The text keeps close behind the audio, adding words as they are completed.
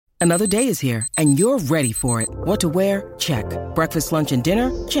Another day is here, and you're ready for it. What to wear? Check. Breakfast, lunch, and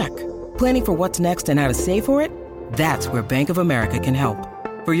dinner? Check. Planning for what's next and how to save for it? That's where Bank of America can help.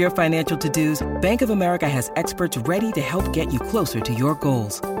 For your financial to-dos, Bank of America has experts ready to help get you closer to your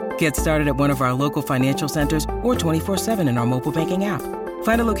goals. Get started at one of our local financial centers or 24/7 in our mobile banking app.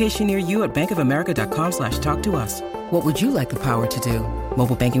 Find a location near you at bankofamerica.com/talktous. What would you like the power to do?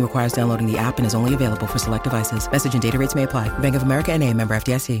 Mobile banking requires downloading the app and is only available for select devices. Message and data rates may apply. Bank of America N.A., member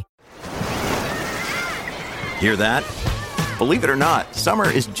FDIC. Hear that? Believe it or not, summer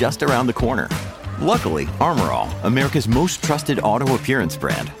is just around the corner. Luckily, Armor All, America's most trusted auto appearance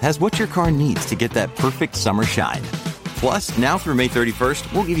brand, has what your car needs to get that perfect summer shine. Plus, now through May 31st,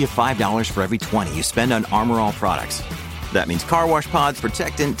 we'll give you $5 for every $20 you spend on Armor All products. That means car wash pods,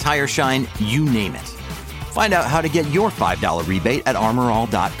 protectant, tire shine, you name it. Find out how to get your $5 rebate at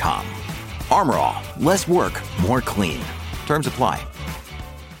armorall.com. Armor All, less work, more clean. Terms apply.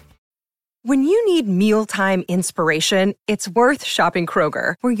 When you need mealtime inspiration, it's worth shopping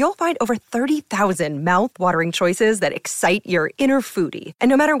Kroger, where you'll find over 30,000 mouth-watering choices that excite your inner foodie. And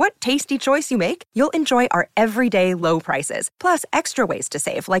no matter what tasty choice you make, you'll enjoy our everyday low prices, plus extra ways to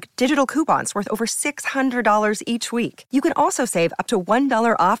save, like digital coupons worth over $600 each week. You can also save up to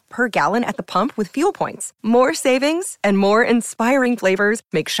 $1 off per gallon at the pump with fuel points. More savings and more inspiring flavors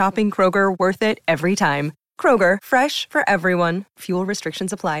make shopping Kroger worth it every time. Kroger, fresh for everyone. Fuel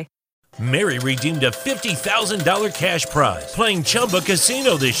restrictions apply. Mary redeemed a $50,000 cash prize playing Chumba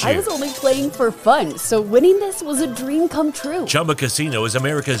Casino this year. I was only playing for fun, so winning this was a dream come true. Chumba Casino is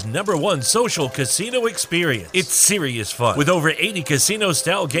America's #1 social casino experience. It's serious fun. With over 80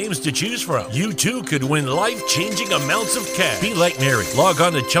 casino-style games to choose from, you too could win life-changing amounts of cash. Be like Mary. Log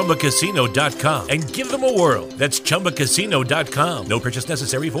on to ChumbaCasino.com and give them a whirl. That's ChumbaCasino.com. No purchase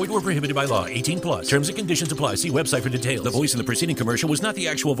necessary. Void or prohibited by law. 18+. Terms and conditions apply. See website for details. The voice in the preceding commercial was not the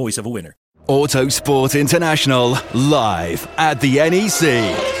actual voice of a winner. Autosport International, live at the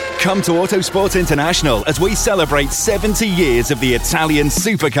NEC. Come to Autosport International as we celebrate 70 years of the Italian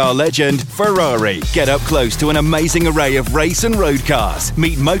supercar legend, Ferrari. Get up close to an amazing array of race and road cars.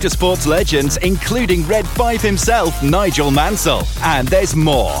 Meet motorsports legends, including Red 5 himself, Nigel Mansell. And there's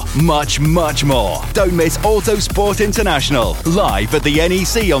more, much, much more. Don't miss Autosport International, live at the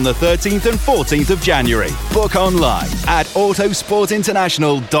NEC on the 13th and 14th of January. Book online at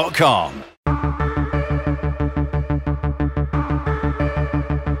autosportinternational.com.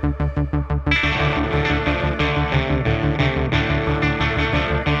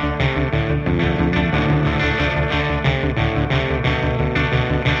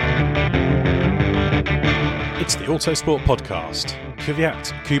 It's the Autosport Podcast.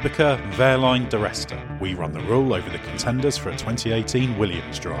 Kvyat, Kubica, Wehrlein, De Resta. We run the rule over the contenders for a 2018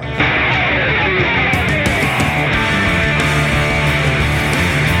 Williams drive.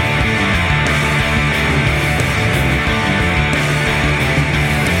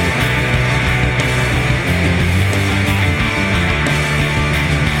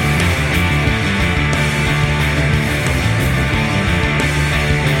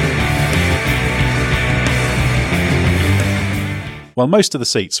 Well, most of the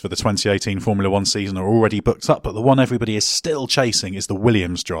seats for the 2018 Formula One season are already booked up, but the one everybody is still chasing is the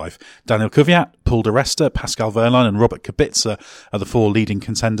Williams drive. Daniel Kvyat, Paul Di Resta, Pascal Wehrlein and Robert Kubica are the four leading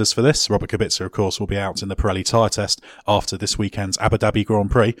contenders for this. Robert Kubica, of course, will be out in the Pirelli tyre test after this weekend's Abu Dhabi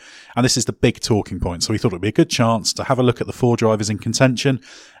Grand Prix, and this is the big talking point, so we thought it would be a good chance to have a look at the four drivers in contention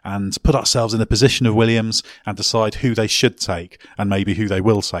and put ourselves in the position of Williams and decide who they should take and maybe who they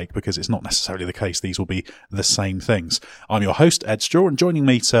will take, because it's not necessarily the case these will be the same things. I'm your host, Ed Straw, and joining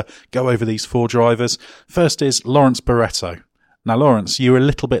me to go over these four drivers, first is Lawrence Barretto. Now, Lawrence, you were a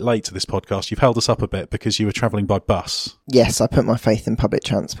little bit late to this podcast. You've held us up a bit because you were travelling by bus. Yes, I put my faith in public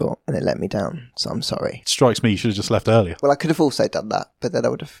transport and it let me down, so I'm sorry. It strikes me you should have just left earlier. Well, I could have also done that, but then I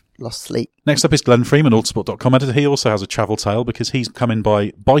would have lost sleep. Next up is Glenn Freeman, Autosport.com editor. He also has a travel tale because he's come in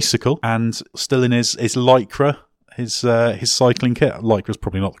by bicycle and still in his Lycra, his cycling kit. Lycra is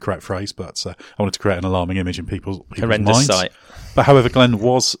probably not the correct phrase, but I wanted to create an alarming image in people's horrendous minds. Sight. But however, Glenn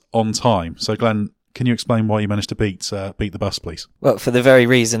was on time. So Glenn, can you explain why you managed to beat the bus, please? Well, for the very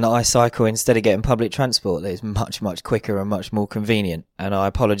reason that I cycle instead of getting public transport. That is much, much quicker and much more convenient. And I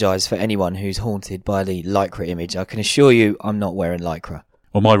apologise for anyone who's haunted by the Lycra image. I can assure you I'm not wearing Lycra.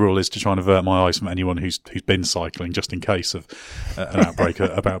 Well, my rule is to try and avert my eyes from anyone who's been cycling, just in case of an outbreak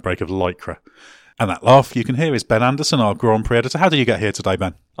of Lycra. And that laugh you can hear is Ben Anderson, our Grand Prix editor. How did you get here today,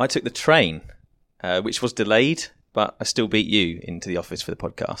 Ben? I took the train, which was delayed, but I still beat you into the office for the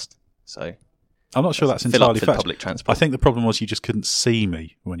podcast. So I'm not sure that's entirely fact. Public transport. I think the problem was you just couldn't see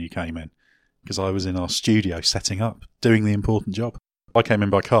me when you came in, because I was in our studio setting up, doing the important job. I came in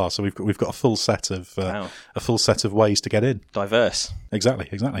by car, so we've got a full set of ways to get in. Diverse. Exactly.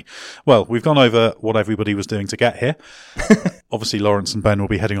 Well, we've gone over what everybody was doing to get here. Obviously, Lawrence and Ben will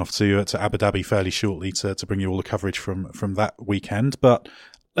be heading off to Abu Dhabi fairly shortly to bring you all the coverage from that weekend. But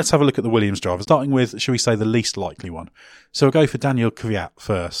let's have a look at the Williams driver, starting with, shall we say, the least likely one. So we'll go for Daniel Kvyat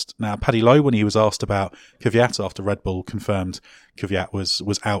first. Now, Paddy Lowe, when he was asked about Kvyat after Red Bull confirmed Kvyat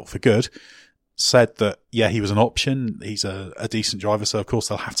was out for good, said that, yeah, he was an option. He's a decent driver, so of course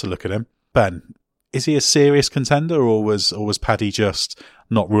they'll have to look at him. Ben, is he a serious contender, or was Paddy just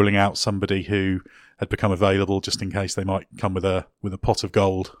not ruling out somebody who had become available just in case they might come with a pot of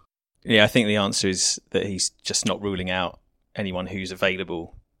gold? Yeah, I think the answer is that he's just not ruling out anyone who's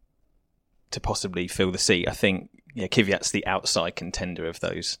available to possibly fill the seat. I think Kvyat's the outside contender of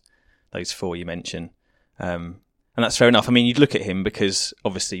those four you mentioned. And that's fair enough. I mean, you'd look at him because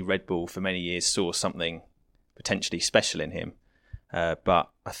obviously Red Bull for many years saw something potentially special in him. But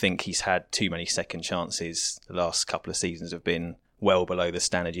I think he's had too many second chances. The last couple of seasons have been well below the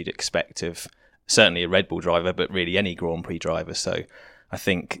standard you'd expect of certainly a Red Bull driver, but really any Grand Prix driver. So I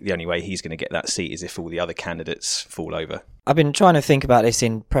think the only way he's going to get that seat is if all the other candidates fall over. I've been trying to think about this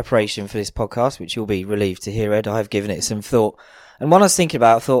in preparation for this podcast, which you'll be relieved to hear, Ed. I have given it some thought. And when I was thinking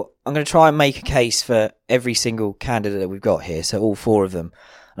about it, I thought, I'm going to try and make a case for every single candidate that we've got here, so all four of them.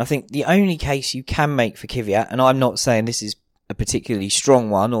 And I think the only case you can make for Kvyat, and I'm not saying this is a particularly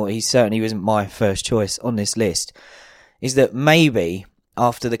strong one, or he certainly isn't my first choice on this list, is that maybe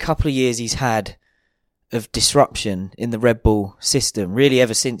after the couple of years he's had of disruption in the Red Bull system, really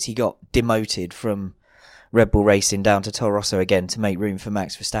ever since he got demoted from Red Bull Racing down to Toro Rosso again to make room for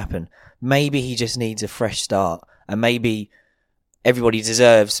Max Verstappen, maybe he just needs a fresh start, and maybe everybody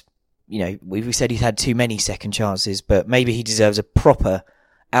deserves, we said he's had too many second chances, but maybe he deserves a proper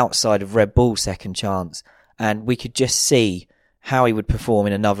outside of Red Bull second chance, and we could just see how he would perform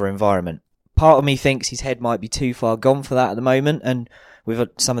in another environment. Part of me thinks his head might be too far gone for that at the moment, and with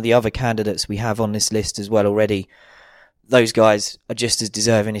some of the other candidates we have on this list as well already, those guys are just as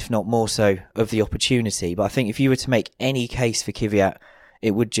deserving, if not more so, of the opportunity. But I think if you were to make any case for Kvyat,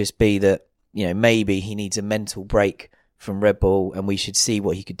 it would just be that, maybe he needs a mental break from Red Bull and we should see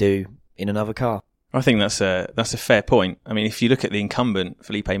what he could do in another car. I think that's a fair point. I mean, if you look at the incumbent,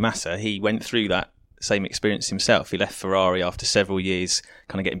 Felipe Massa, he went through that same experience himself. He left Ferrari after several years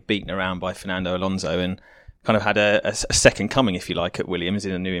kind of getting beaten around by Fernando Alonso and kind of had a second coming, if you like, at Williams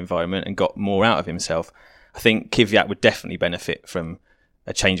in a new environment and got more out of himself. I think Kvyat would definitely benefit from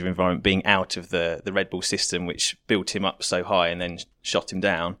a change of environment, being out of the Red Bull system, which built him up so high and then shot him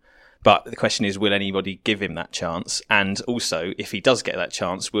down. But the question is, will anybody give him that chance? And also, if he does get that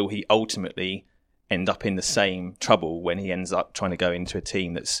chance, will he ultimately end up in the same trouble when he ends up trying to go into a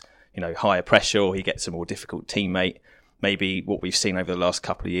team that's, higher pressure, or he gets a more difficult teammate? Maybe what we've seen over the last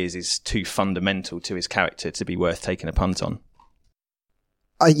couple of years is too fundamental to his character to be worth taking a punt on.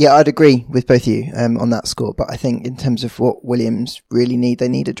 I'd agree with both of you on that score, but I think in terms of what Williams really need, they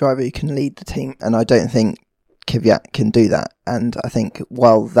need a driver who can lead the team, and I don't think Kvyat can do that. And I think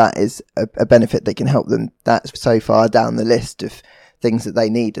while that is a benefit that can help them, that's so far down the list of things that they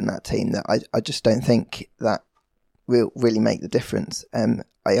need in that team that I just don't think that will really make the difference.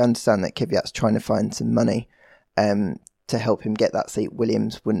 I understand that Kvyat's trying to find some money to help him get that seat.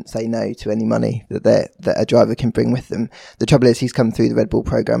 Williams wouldn't say no to any money that a driver can bring with them. The trouble is he's come through the Red Bull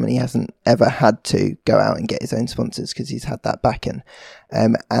program and he hasn't ever had to go out and get his own sponsors because he's had that backing.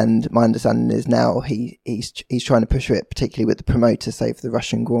 And my understanding is now he's trying to push it, particularly with the promoter, say for the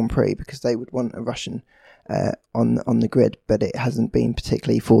Russian Grand Prix, because they would want a Russian on the grid, but it hasn't been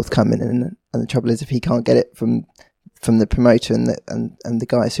particularly forthcoming. And the trouble is if he can't get it from the promoter and the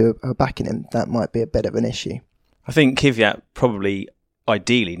guys who are backing him, that might be a bit of an issue. I think Kvyat probably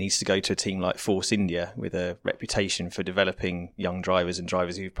ideally needs to go to a team like Force India with a reputation for developing young drivers and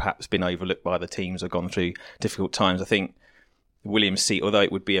drivers who've perhaps been overlooked by other teams or gone through difficult times. I think the Williams seat, although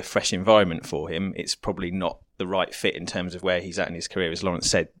it would be a fresh environment for him, it's probably not the right fit in terms of where he's at in his career. As Lawrence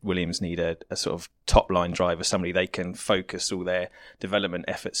said, Williams need a sort of top-line driver, somebody they can focus all their development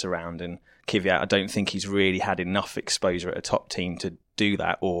efforts around. And Kvyat, I don't think he's really had enough exposure at a top team to do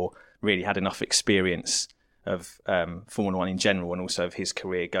that, or really had enough experience of Formula One in general, and also of his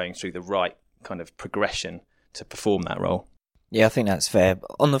career going through the right kind of progression to perform that role. Yeah, I think that's fair.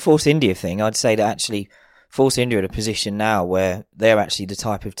 On the Force India thing, I'd say that actually Force India are in a position now where they're actually the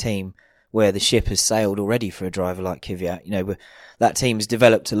type of team where the ship has sailed already for a driver like Kvyat. That team's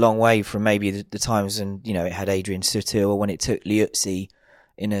developed a long way from maybe the times when, it had Adrian Sutil, or when it took Liuzzi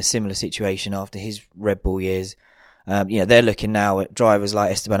in a similar situation after his Red Bull years. They're looking now at drivers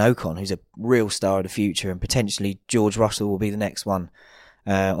like Esteban Ocon, who's a real star of the future, and potentially George Russell will be the next one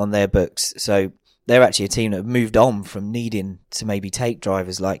on their books. So they're actually a team that have moved on from needing to maybe take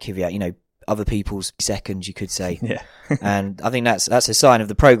drivers like Kvyat, other people's seconds, you could say. Yeah. And I think that's a sign of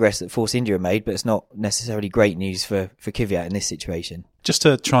the progress that Force India have made, but it's not necessarily great news for Kvyat in this situation. Just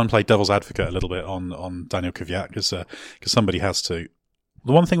to try and play devil's advocate a little bit on Daniel Kvyat, because somebody has to.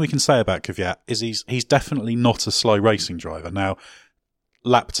 The one thing we can say about Kvyat is he's definitely not a slow racing driver. Now,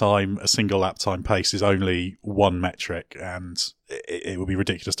 a single lap time pace is only one metric, and it would be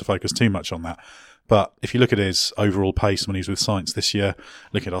ridiculous to focus too much on that. But if you look at his overall pace when he was with Sainz this year,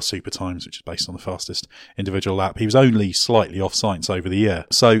 look at our super times, which is based on the fastest individual lap, he was only slightly off Sainz over the year.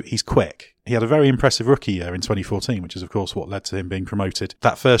 So he's quick. He had a very impressive rookie year in 2014, which is, of course, what led to him being promoted.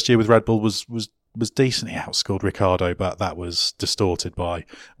 That first year with Red Bull was decent. He outscored Ricciardo, but that was distorted by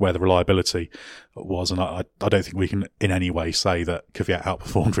where the reliability was. And I don't think we can in any way say that Kvyat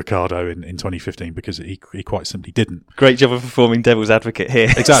outperformed Ricciardo in 2015, because he quite simply didn't. Great job of performing devil's advocate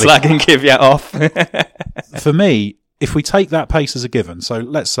here. Exactly. Slagging Kvyat off. For me, if we take that pace as a given, so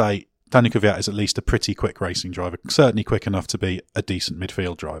let's say Daniel Kvyat is at least a pretty quick racing driver, certainly quick enough to be a decent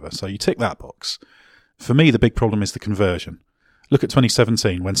midfield driver. So you tick that box. For me, the big problem is the conversion. Look at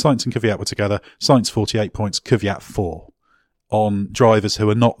 2017, when Sainz and Kvyat were together, Sainz 48 points, Kvyat 4, on drivers who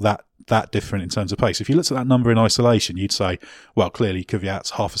are not that different in terms of pace. If you looked at that number in isolation, you'd say, well, clearly Kvyat's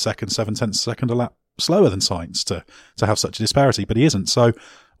half a second, 0.7 of a second a lap slower than Sainz to have such a disparity, but he isn't. So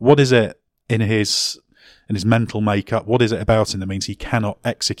what is it in his mental makeup? What is it about him that means he cannot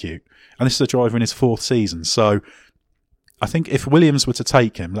execute? And this is a driver in his 4th season. So I think if Williams were to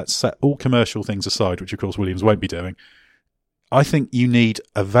take him, let's set all commercial things aside, which of course Williams won't be doing, I think you need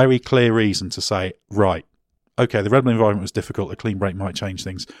a very clear reason to say, right, okay, the Red Bull environment was difficult, a clean break might change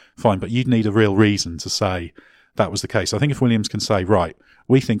things, fine, but you'd need a real reason to say that was the case. I think if Williams can say, right,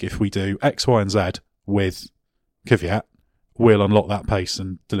 we think if we do X, Y, and Z with Kvyat, we'll unlock that pace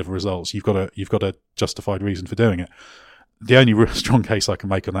and deliver results. You've got a justified reason for doing it. The only real strong case I can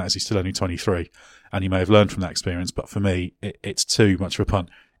make on that is he's still only 23, and he may have learned from that experience, but for me, it's too much of a punt.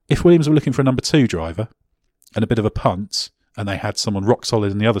 If Williams were looking for a number 2 driver and a bit of a punt, and they had someone rock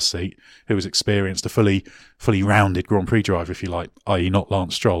solid in the other seat who was experienced, a fully rounded Grand Prix driver, if you like, i.e. not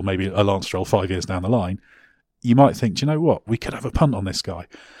Lance Stroll, maybe a Lance Stroll 5 years down the line, you might think, do you know what, we could have a punt on this guy.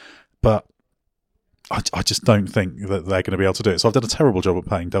 But I just don't think that they're going to be able to do it. So I've done a terrible job of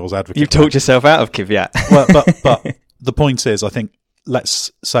playing devil's advocate. You've talked yourself out of Kvyat. Well, but the point is, I think,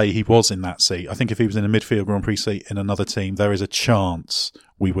 let's say he was in that seat. I think if he was in a midfield Grand Prix seat in another team, there is a chance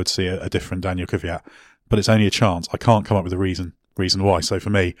we would see a different Daniel Kvyat. But it's only a chance. I can't come up with a reason why. So for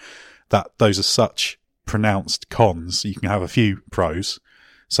me, that those are such pronounced cons. You can have a few pros.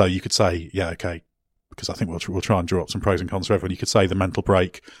 So you could say, yeah, okay, because I think we'll try and draw up some pros and cons for everyone. You could say the mental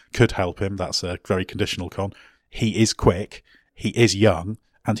break could help him. That's a very conditional con. He is quick, he is young,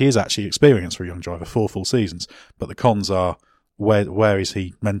 and he is actually experienced for a young driver, 4 full seasons. But the cons are, where is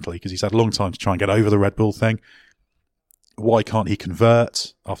he mentally? Because he's had a long time to try and get over the Red Bull thing. Why can't he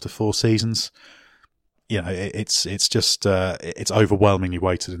convert after 4 seasons? It's just it's overwhelmingly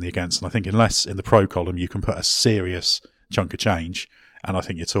weighted in the against, and I think unless in the pro column you can put a serious chunk of change, and I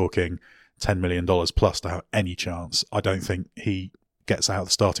think you're talking $10 million plus to have any chance, I don't think he gets out of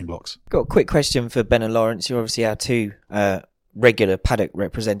the starting blocks. Got a quick question for Ben and Lawrence. You're obviously our 2 regular paddock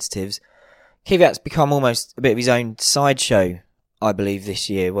representatives. Kvyat's become almost a bit of his own sideshow, I believe, this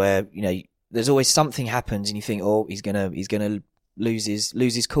year, where there's always something happens, and you think, oh, he's gonna lose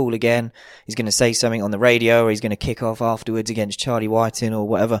his cool again. He's going to say something on the radio, or he's going to kick off afterwards against Charlie Whiting or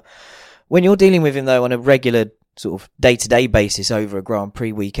whatever. When you're dealing with him, though, on a regular sort of day-to-day basis over a Grand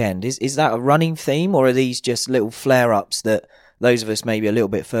Prix weekend, is that a running theme, or are these just little flare-ups that those of us maybe a little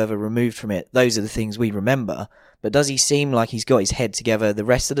bit further removed from it, those are the things we remember? But does he seem like he's got his head together the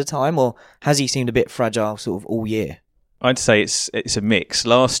rest of the time, or has he seemed a bit fragile sort of all year? I'd say it's a mix.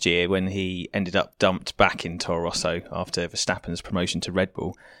 Last year, when he ended up dumped back in Toro Rosso after Verstappen's promotion to Red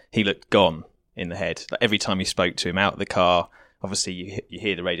Bull, he looked gone in the head. Like every time you spoke to him out of the car, obviously you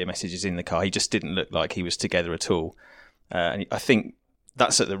hear the radio messages in the car, he just didn't look like he was together at all. And I think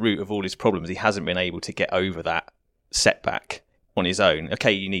that's at the root of all his problems. He hasn't been able to get over that setback on his own.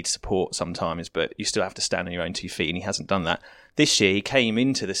 Okay, you need support sometimes, but you still have to stand on your own 2 feet, and he hasn't done that. This year, he came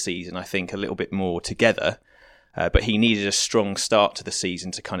into the season, I think, a little bit more together. But he needed a strong start to the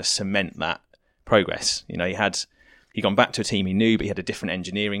season to kind of cement that progress. He'd gone back to a team he knew, but he had a different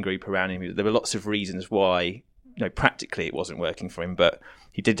engineering group around him. There were lots of reasons why, practically it wasn't working for him, but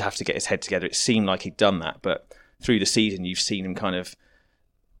he did have to get his head together. It seemed like he'd done that, but through the season, you've seen him kind of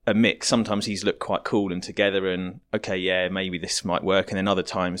a mix. Sometimes he's looked quite cool and together and, okay, yeah, maybe this might work. And then other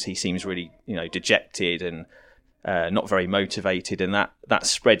times he seems really, dejected and not very motivated. And that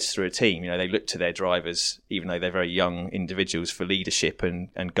spreads through a team. They look to their drivers, even though they're very young individuals, for leadership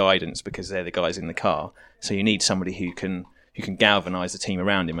and guidance because they're the guys in the car. So you need somebody who can galvanise the team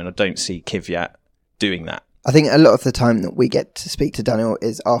around him. And I don't see Kvyat doing that. I think a lot of the time that we get to speak to Daniel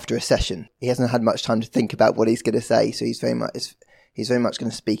is after a session. He hasn't had much time to think about what he's going to say, so he's very much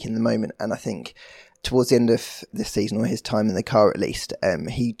going to speak in the moment. And I think towards the end of this season, or his time in the car at least,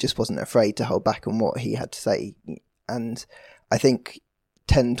 he just wasn't afraid to hold back on what he had to say. And I think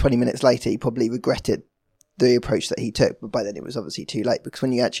 10, 20 minutes later, he probably regretted the approach that he took, but by then it was obviously too late, because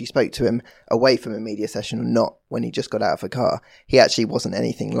when you actually spoke to him away from a media session, or not when he just got out of a car, he actually wasn't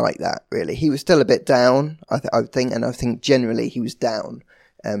anything like that, really. He was still a bit down, I think, and I think generally he was down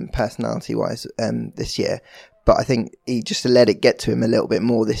personality-wise this year, but I think he just let it get to him a little bit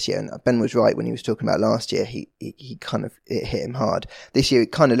more this year, and Ben was right when he was talking about last year. He kind of, it hit him hard. This year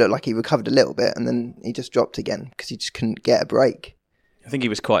it kind of looked like he recovered a little bit, and then he just dropped again because he just couldn't get a break. I think he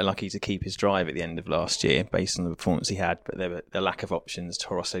was quite lucky to keep his drive at the end of last year based on the performance he had, but there were the lack of options.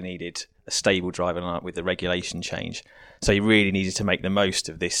 Toro Rosso needed a stable driver lineup with the regulation change. So he really needed to make the most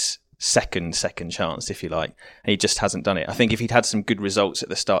of this second chance, if you like, and he just hasn't done it. I think if he'd had some good results at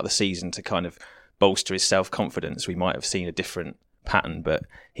the start of the season to kind of bolster his self-confidence, we might have seen a different pattern, but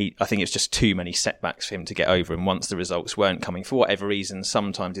I think it's just too many setbacks for him to get over, and once the results weren't coming for whatever reason,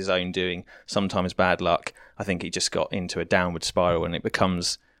 sometimes his own doing, sometimes bad luck, I think he just got into a downward spiral, and it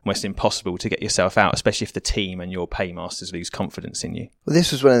becomes almost impossible to get yourself out, especially if the team and your paymasters lose confidence in you. Well,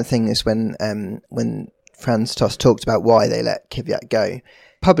 this was one of the things when Franz Tost talked about why they let Kvyat go.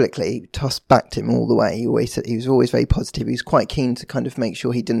 Publicly, Tost backed him all the way. He always said he was always very positive. He was quite keen to kind of make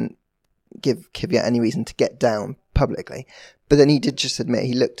sure he didn't give Kvyat any reason to get down publicly. But then he did just admit,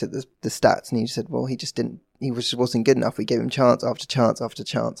 he looked at the stats and he said, well, he just wasn't good enough. We gave him chance after chance after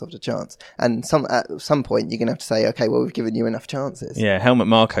chance after chance. And at some point you're going to have to say, okay, well, we've given you enough chances. Yeah, Helmut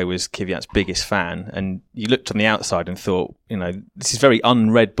Marko was Kvyat's biggest fan, and you looked on the outside and thought, this is very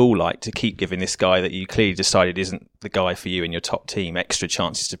un-Red Bull-like to keep giving this guy that you clearly decided isn't the guy for you in your top team extra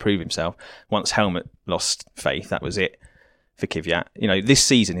chances to prove himself. Once Helmut lost faith, that was it for Kvyat. This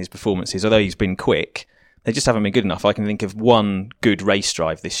season, his performances, although he's been quick, they just haven't been good enough. I can think of one good race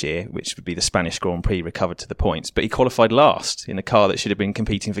drive this year, which would be the Spanish Grand Prix, recovered to the points, but he qualified last in a car that should have been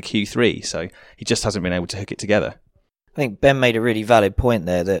competing for Q3, so he just hasn't been able to hook it together. I think Ben made a really valid point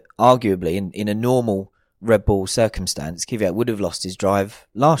there that arguably in a normal Red Bull circumstance, Kvyat would have lost his drive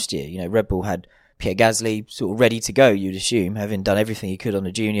last year. Red Bull had Pierre Gasly sort of ready to go, you'd assume, having done everything he could on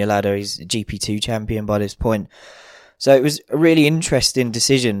the junior ladder. He's a GP2 champion by this point. So it was a really interesting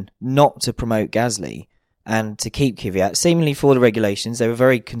decision not to promote Gasly and to keep Kvyat, seemingly for the regulations. They were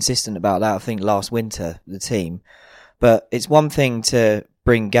very consistent about that, I think, last winter, the team. But it's one thing to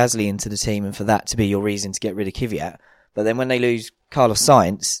bring Gasly into the team and for that to be your reason to get rid of Kvyat. But then when they lose Carlos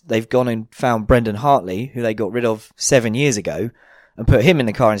Sainz, they've gone and found Brendan Hartley, who they got rid of 7 years ago, and put him in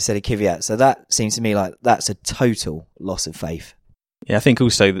the car instead of Kvyat. So that seems to me like that's a total loss of faith. Yeah, I think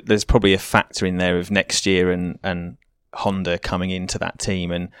also that there's probably a factor in there of next year and Honda coming into that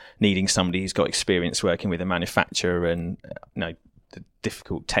team and needing somebody who's got experience working with a manufacturer and the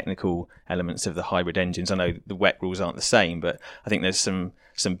difficult technical elements of the hybrid engines. I know the wet rules aren't the same, but I think there's some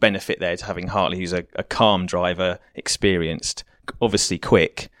benefit there to having Hartley, who's a calm driver, experienced, obviously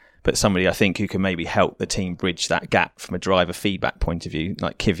quick, but somebody I think who can maybe help the team bridge that gap from a driver feedback point of view.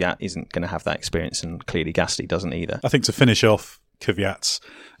 Like Kvyat isn't going to have that experience, and clearly Gasly doesn't either. I think to finish off Kvyat's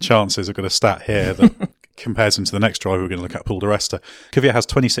chances, I've got a stat here that compares him to the next driver we're going to look at, Paul di Resta. Kvyat has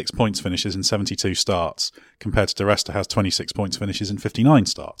 26 points finishes in 72 starts, compared to di Resta has 26 points finishes in 59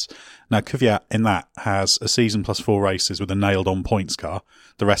 starts. Now, Kvyat in that has a season plus 4 races with a nailed-on points car,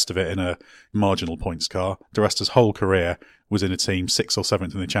 the rest of it in a marginal points car. Di Resta's whole career was in a team 6th or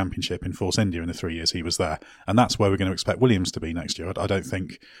 7th in the championship in Force India in the 3 years he was there. And that's where we're going to expect Williams to be next year.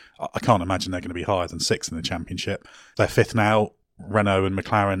 I can't imagine they're going to be higher than 6th in the championship. They're 5th now. Renault and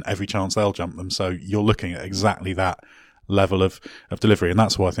McLaren, every chance they'll jump them. So you're looking at exactly that level of delivery. And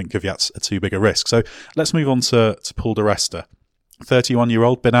that's why I think Kvyat's a too big a risk. So let's move on to Paul di Resta.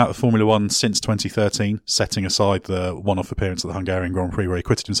 31-year-old, been out of Formula One since 2013, setting aside the one-off appearance at the Hungarian Grand Prix where he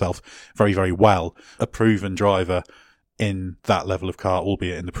acquitted himself very, very well. A proven driver in that level of car,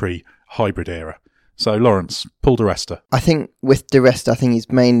 albeit in the pre-hybrid era. So, Lawrence, Paul di Resta. I think with di Resta, I think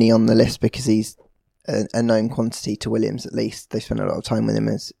he's mainly on the list because he's a known quantity to Williams, at least. They spent a lot of time with him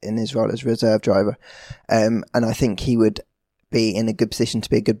in his role as reserve driver. And I think he would be in a good position to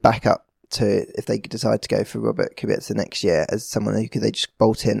be a good backup if they decide to go for Robert Kubica next year as someone who could they just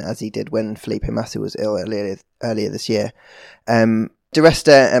bolt in as he did when Felipe Massa was ill earlier this year. Di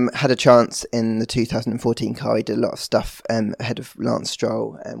Resta had a chance in the 2014 car. He did a lot of stuff ahead of Lance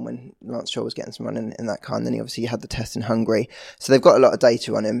Stroll when Lance Stroll was getting some running in that car, and then he obviously had the test in Hungary. So they've got a lot of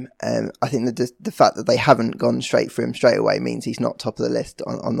data on him. I think that the fact that they haven't gone straight for him straight away means he's not top of the list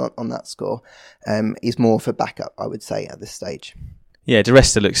on that score. He's more for backup, I would say, at this stage. Yeah, Di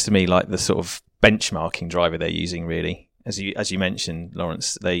Resta looks to me like the sort of benchmarking driver they're using, really. As you mentioned,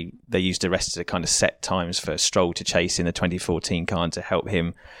 Lawrence, they used Di Resta to kind of set times for Stroll to chase in the 2014 car and to help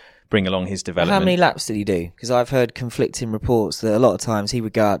him bring along his development. How many laps did he do? Because I've heard conflicting reports that a lot of times he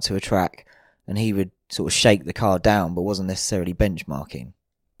would go out to a track and he would sort of shake the car down, but wasn't necessarily benchmarking.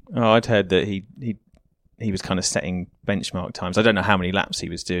 Oh, I'd heard that he was kind of setting benchmark times. I don't know how many laps he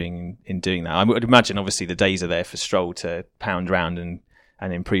was doing in doing that. I would imagine, obviously, the days are there for Stroll to pound round and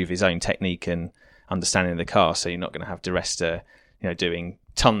improve his own technique and understanding of the car, so you're not going to have Di Resta, doing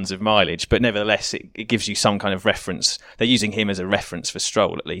tons of mileage, but nevertheless it gives you some kind of reference. They're using him as a reference for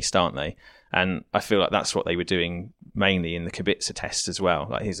Stroll, at least, aren't they? And I feel like that's what they were doing mainly in the Kubica test as well.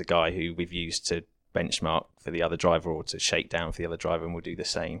 Like, here's a guy who we've used to benchmark for the other driver or to shake down for the other driver, and we'll do the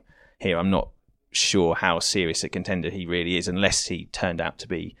same here. I'm not sure how serious a contender he really is, unless he turned out to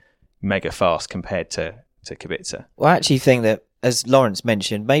be mega fast compared to Kubica. Well, I actually think that, as Lawrence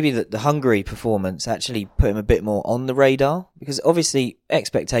mentioned, maybe that the Hungary performance actually put him a bit more on the radar, because obviously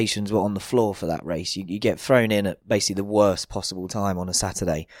expectations were on the floor for that race. You get thrown in at basically the worst possible time on a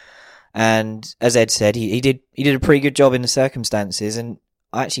Saturday. And as Ed said, he did a pretty good job in the circumstances, and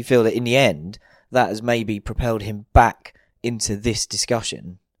I actually feel that in the end, that has maybe propelled him back into this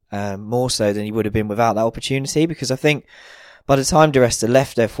discussion, more so than he would have been without that opportunity, because I think by the time Di Resta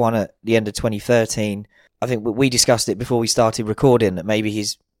left F1 at the end of 2013, I think we discussed it before we started recording, that maybe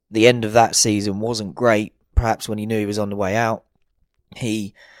the end of that season wasn't great. Perhaps when he knew he was on the way out,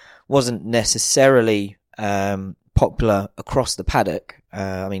 he wasn't necessarily popular across the paddock.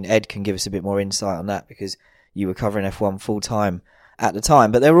 I mean, Ed can give us a bit more insight on that because you were covering F1 full time at the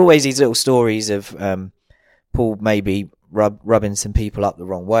time. But there were always these little stories of Paul maybe rubbing some people up the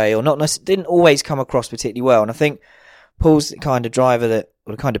wrong way, or didn't always come across particularly well. And I think Paul's the kind of driver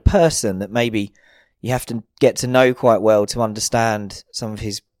or the kind of person that maybe you have to get to know quite well to understand some of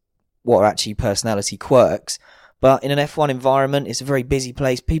his what are actually personality quirks. But in an F1 environment, it's a very busy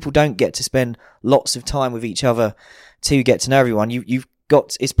place. People don't get to spend lots of time with each other to get to know everyone.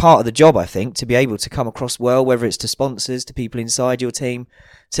 It's part of the job, I think, to be able to come across well, whether it's to sponsors, to people inside your team,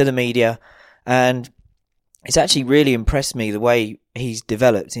 to the media. And it's actually really impressed me the way he's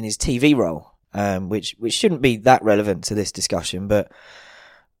developed in his TV role, which shouldn't be that relevant to this discussion, but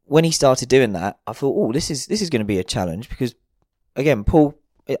when he started doing that, I thought, this is going to be a challenge, because, again, Paul,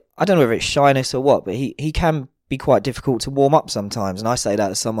 I don't know whether it's shyness or what, but he can be quite difficult to warm up sometimes, and I say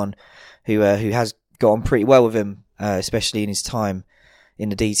that as someone who has got on pretty well with him, especially in his time in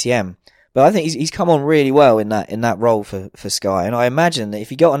the DTM. But I think he's come on really well in that role for Sky, and I imagine that if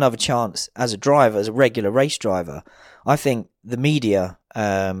he got another chance as a driver, as a regular race driver, I think the media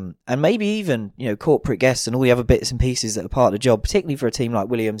and maybe even corporate guests and all the other bits and pieces that are part of the job, particularly for a team like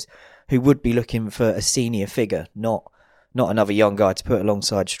Williams, who would be looking for a senior figure, not another young guy to put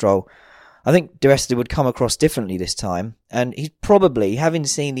alongside Stroll. I think Di Resta would come across differently this time, and he's probably, having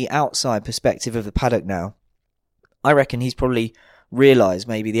seen the outside perspective of the paddock now, I reckon he's probably realised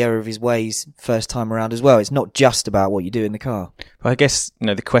maybe the error of his ways first time around as well. It's not just about what you do in the car. Well, I guess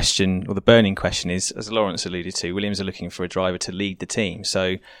the question, or the burning question, is, as Lawrence alluded to, Williams are looking for a driver to lead the team.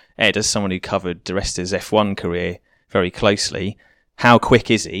 So, Ed, as someone who covered Di Resta's F1 career very closely, how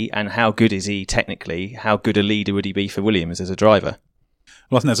quick is he, and how good is he technically? How good a leader would he be for Williams as a driver?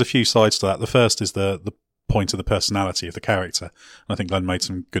 Well, I think there's a few sides to that. The first is the point of the personality of the character. And I think Glenn made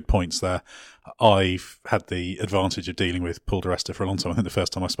some good points there. I've had the advantage of dealing with Paul Di Resta for a long time. I think the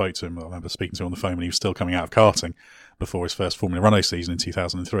first time I spoke to him, I remember speaking to him on the phone when he was still coming out of karting before his first Formula Renault season in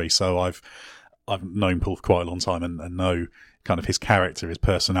 2003. So I've known Paul for quite a long time and know kind of his character, his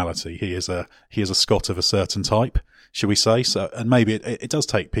personality. He is a Scot of a certain type, should we say? So, and maybe it does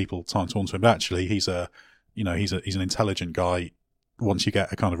take people time to warm to him, but actually he's an intelligent guy. Once you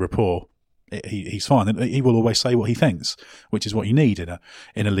get a kind of rapport, he's fine, and he will always say what he thinks, which is what you need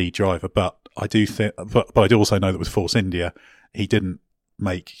in a lead driver. But I do think, but I do also know that with Force India, he didn't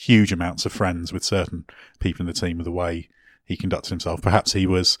make huge amounts of friends with certain people in the team with the way he conducted himself. Perhaps he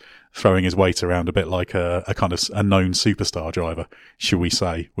was throwing his weight around a bit like a kind of a known superstar driver, should we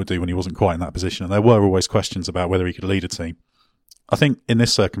say, would do when he wasn't quite in that position. And there were always questions about whether he could lead a team. I think in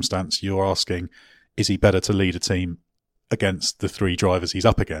this circumstance, you're asking, is he better to lead a team against the three drivers he's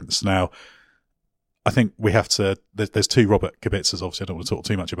up against. Now, I think we have to, there's two Robert Kubitzas, obviously I don't want to talk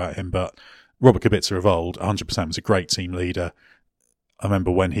too much about him, but Robert Kubica of old, 100%, was a great team leader. I remember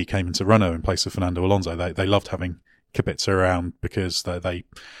when he came into Renault in place of Fernando Alonso, they loved having Kubica around because there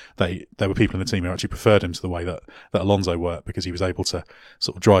were people in the team who actually preferred him to the way that Alonso worked, because he was able to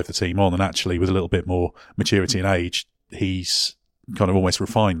sort of drive the team on, and actually with a little bit more maturity and age, he's kind of almost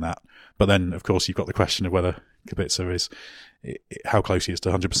refined that. But then, of course, you've got the question of whether Kubica is, how close he is to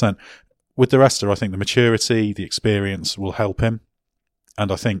 100%. With Di Resta, I think the maturity, the experience will help him.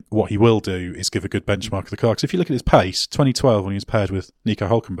 And I think what he will do is give a good benchmark of the car. Because if you look at his pace, 2012 when he was paired with Nico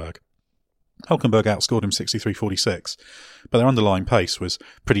Hülkenberg outscored him 63.46, but their underlying pace was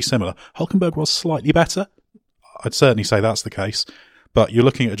pretty similar. Hülkenberg was slightly better. I'd certainly say that's the case. But you're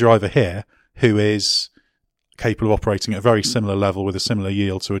looking at a driver here who is capable of operating at a very similar level with a similar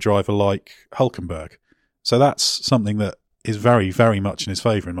yield to a driver like Hülkenberg. So that's something that is very, very much in his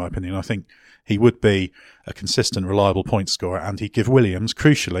favour, in my opinion. I think he would be a consistent, reliable point scorer, and he'd give Williams,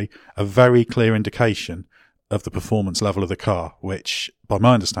 crucially, a very clear indication of the performance level of the car, which, by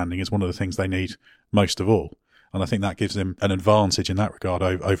my understanding, is one of the things they need most of all. And I think that gives him an advantage in that regard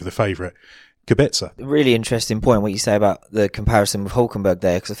over the favourite, Kubica. Really interesting point what you say about the comparison with Hülkenberg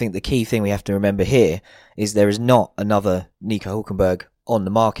there, because I think the key thing we have to remember here is there is not another Nico Hülkenberg on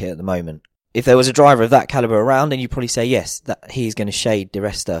the market at the moment. If there was a driver of that calibre around, then you'd probably say, yes, that he's going to shade Di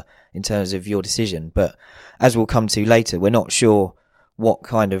Resta in terms of your decision. But as we'll come to later, we're not sure what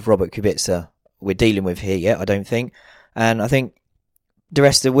kind of Robert Kubica we're dealing with here yet, I don't think. And I think Di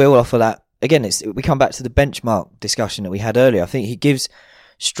Resta will offer that. Again, we come back to the benchmark discussion that we had earlier. I think he gives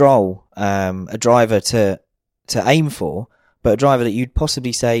Stroll a driver to aim for, but a driver that you'd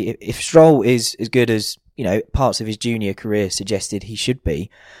possibly say, if Stroll is as good as parts of his junior career suggested he should be,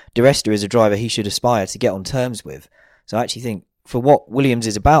 Di Resta is a driver he should aspire to get on terms with. So I actually think for what Williams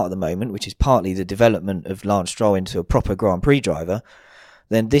is about at the moment, which is partly the development of Lance Stroll into a proper Grand Prix driver,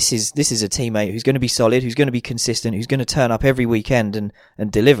 then this is a teammate who's going to be solid, who's going to be consistent, who's going to turn up every weekend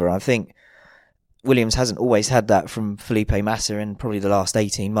and deliver. I think Williams hasn't always had that from Felipe Massa in probably the last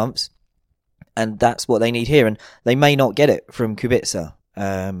 18 months. And that's what they need here. And they may not get it from Kubica.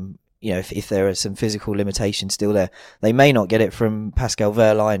 If there are some physical limitations still there. They may not get it from Pascal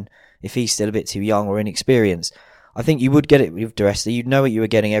Wehrlein if he's still a bit too young or inexperienced. I think you would get it with Di Resta. You'd know what you were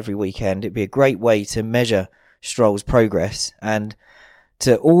getting every weekend. It'd be a great way to measure Stroll's progress and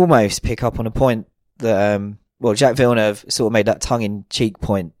to almost pick up on a point that, Jacques Villeneuve sort of made that tongue-in-cheek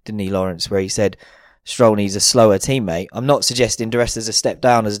point, didn't he, Lawrence, where he said Stroll needs a slower teammate. I'm not suggesting Di Resta's a step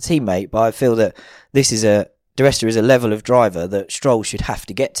down as a teammate, but I feel that Di Resta is a level of driver that Stroll should have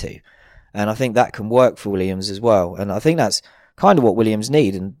to get to. And I think that can work for Williams as well. And I think that's kind of what Williams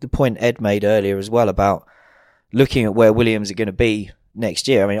need. And the point Ed made earlier as well about looking at where Williams are going to be next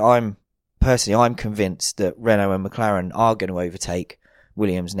year. I mean, I'm convinced that Renault and McLaren are going to overtake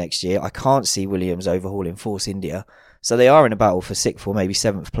Williams next year. I can't see Williams overhauling Force India. So they are in a battle for 6th or maybe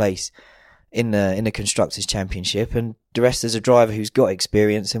 7th place in the Constructors' Championship. And Di Resta's a driver who's got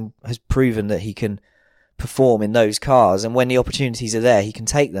experience and has proven that he can perform in those cars. And when the opportunities are there, he can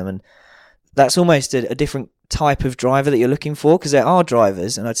take them. And that's almost a different type of driver that you're looking for, because there are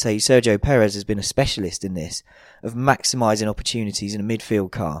drivers, and I'd say Sergio Perez has been a specialist in this, of maximising opportunities in a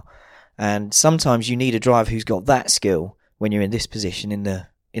midfield car. And sometimes you need a driver who's got that skill when you're in this position in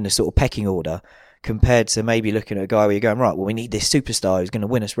the sort of pecking order, compared to maybe looking at a guy where you're going, right, well, we need this superstar who's going to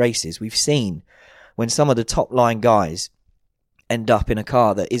win us races. We've seen when some of the top line guys end up in a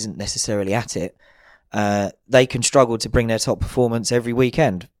car that isn't necessarily at it, they can struggle to bring their top performance every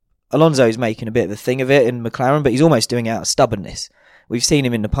weekend. Alonso's making a bit of a thing of it in McLaren, but he's almost doing it out of stubbornness. We've seen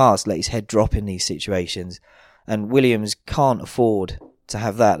him in the past let his head drop in these situations, and Williams can't afford to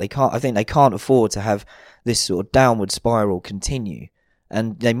have that. I think they can't afford to have this sort of downward spiral continue,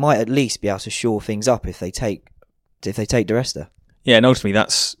 and they might at least be able to shore things up if they take Di Resta. Yeah, and ultimately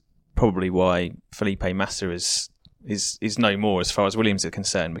that's probably why Felipe Massa is no more as far as Williams are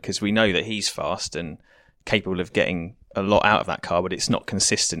concerned, because we know that he's fast and capable of getting a lot out of that car, but it's not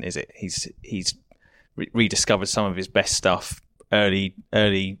consistent, is it? He's rediscovered some of his best stuff early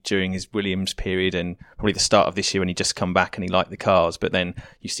during his Williams period, and probably the start of this year when he just come back and he liked the cars, but then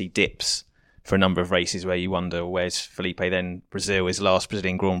you see dips for a number of races where you wonder, where's Felipe then? Brazil, his last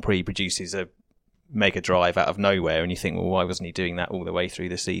Brazilian Grand Prix, produces a mega drive out of nowhere, and you think, well, why wasn't he doing that all the way through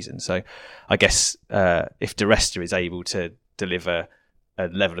the season? So I guess if Di Resta is able to deliver a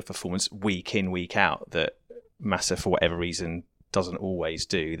level of performance week in, week out that Massa, for whatever reason, doesn't always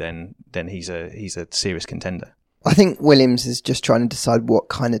do, then he's a serious contender. I think Williams is just trying to decide what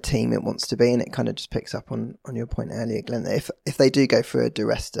kind of team it wants to be, and it kind of just picks up on your point earlier, Glenn, that if they do go for a Di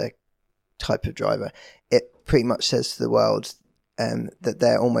Resta type of driver, it pretty much says to the world that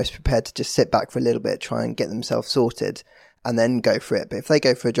they're almost prepared to just sit back for a little bit, try and get themselves sorted, and then go for it. But if they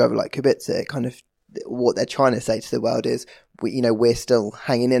go for a driver like Kubica, it kind of, what they're trying to say to the world is, we're still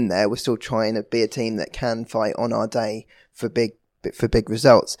hanging in there, we're still trying to be a team that can fight on our day for big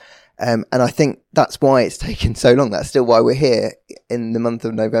results. And I think that's why it's taken so long. That's still why we're here in the month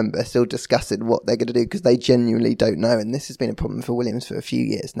of November, still discussing what they're going to do, because they genuinely don't know. And this has been a problem for Williams for a few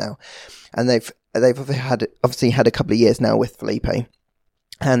years now. And they've obviously had a couple of years now with Felipe.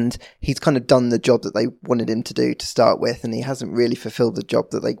 And he's kind of done the job that they wanted him to do to start with, and he hasn't really fulfilled the job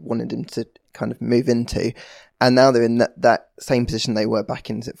that they wanted him to kind of move into. And now they're in that same position they were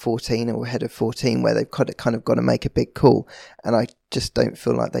back in 14 or ahead of 14, where they've kind of got to make a big call. And I just don't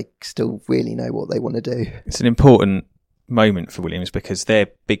feel like they still really know what they want to do. It's an important moment for Williams because their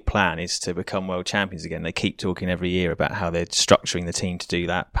big plan is to become world champions again. They keep talking every year about how they're structuring the team to do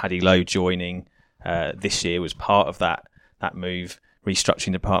that. Paddy Lowe joining this year was part of that move.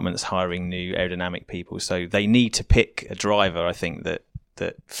 Restructuring departments, hiring new aerodynamic people. So they need to pick a driver, I think, that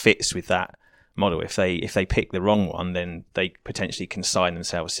fits with that model. If they pick the wrong one, then they potentially consign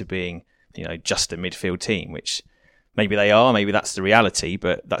themselves to being, just a midfield team, which maybe they are, maybe that's the reality,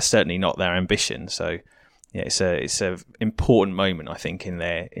 but that's certainly not their ambition. So yeah, it's a important moment, I think, in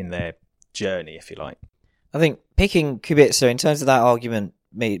their journey, if you like. I think picking Kubica, in terms of that argument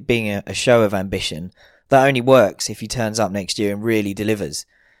being a show of ambition, that only works if he turns up next year and really delivers.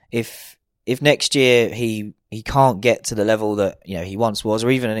 If next year he can't get to the level that he once was, or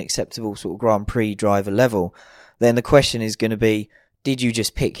even an acceptable sort of Grand Prix driver level, then the question is going to be: did you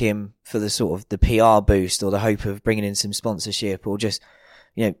just pick him for the sort of the PR boost or the hope of bringing in some sponsorship, or just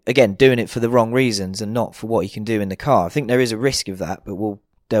again doing it for the wrong reasons and not for what he can do in the car? I think there is a risk of that, but we'll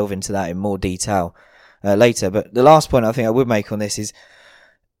delve into that in more detail later. But the last point I think I would make on this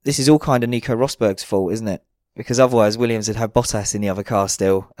is all kind of Nico Rosberg's fault, isn't it? Because otherwise Williams would have Bottas in the other car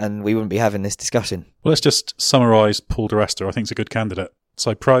still, and we wouldn't be having this discussion. Well, let's just summarise Paul Di Resta. I think it's a good candidate.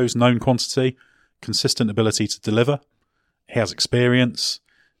 So pros: known quantity, consistent ability to deliver. He has experience.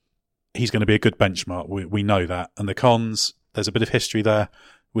 He's going to be a good benchmark. We know that. And the cons, there's a bit of history there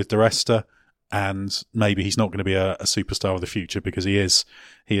with Di Resta, and maybe he's not going to be a superstar of the future because he is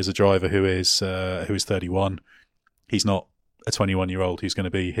a driver who is 31. He's not a 21-year-old who's going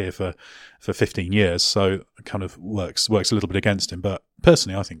to be here for 15 years, so it kind of works a little bit against him. But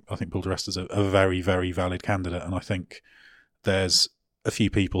personally, I think Paul Di Resta's a very, very valid candidate, and I think there's a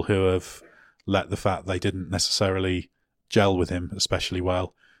few people who have let the fact they didn't necessarily gel with him especially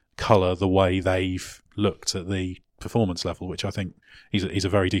well colour the way they've looked at the performance level, which I think he's a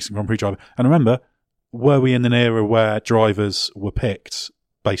very decent Grand Prix driver. And remember, were we in an era where drivers were picked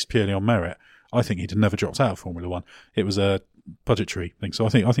based purely on merit? I think he'd never dropped out of Formula One. It was a budgetary thing. So I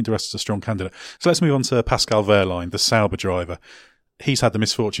think Di Resta's a strong candidate. So let's move on to Pascal Wehrlein, the Sauber driver. He's had the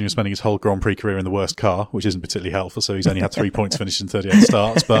misfortune of spending his whole Grand Prix career in the worst car, which isn't particularly helpful. So he's only had 3 points finished in 38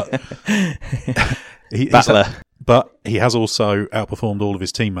 starts, but but he has also outperformed all of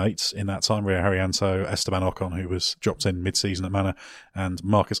his teammates in that time. Rio Haryanto, Esteban Ocon, who was dropped in mid-season at Manor, and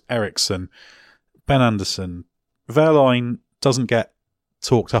Marcus Ericsson, Ben Anderson. Wehrlein doesn't get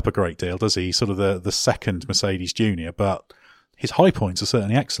talked up a great deal, does he? He's sort of the second Mercedes junior, but his high points are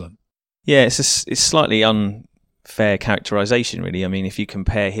certainly excellent. Yeah, it's slightly unfair characterisation, really. I mean, if you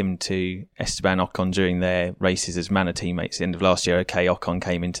compare him to Esteban Ocon during their races as Manor teammates at the end of last year, okay, Ocon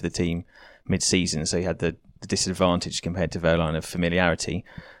came into the team mid-season, so he had the disadvantage compared to Wehrlein of familiarity.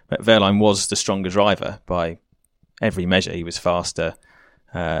 But Wehrlein was the stronger driver by every measure. He was faster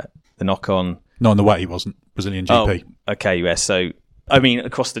than Ocon. Not in the way he wasn't. Brazilian GP. Oh, okay, yes. So I mean,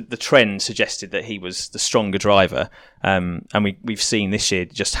 across the trend suggested that he was the stronger driver, and we've seen this year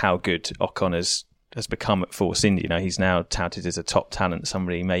just how good Ocon has become at Force India. He's now touted as a top talent,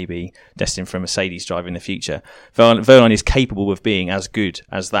 somebody maybe destined for a Mercedes driver in the future. Wehrlein is capable of being as good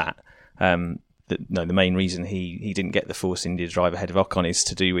as that. The main reason he didn't get the Force India drive ahead of Ocon is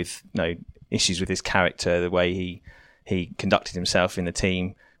to do with issues with his character, the way he conducted himself in the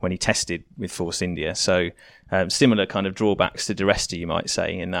team when he tested with Force India. So similar kind of drawbacks to Di Resta, you might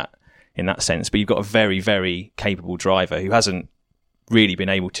say, in that sense. But you've got a very, very capable driver who hasn't really been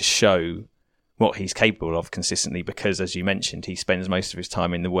able to show what he's capable of consistently because, as you mentioned, he spends most of his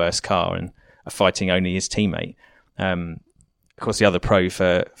time in the worst car and fighting only his teammate. Of course, the other pro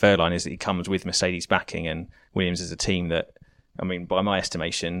for Wehrlein is that he comes with Mercedes backing, and Williams is a team that, I mean, by my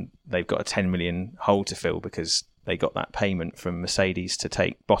estimation, they've got a 10 million hole to fill because they got that payment from Mercedes to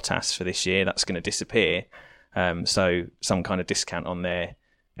take Bottas for this year. That's going to disappear. So some kind of discount on their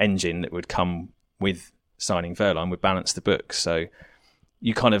engine that would come with signing Wehrlein would balance the books. So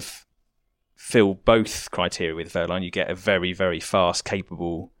you kind of fill both criteria with Wehrlein. You get a very, very fast,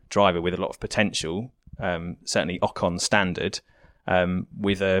 capable driver with a lot of potential, certainly Ocon standard,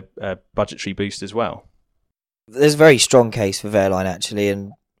 with a budgetary boost as well. There's a very strong case for Wehrlein, actually,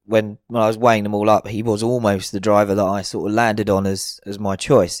 and when I was weighing them all up, he was almost the driver that I sort of landed on as my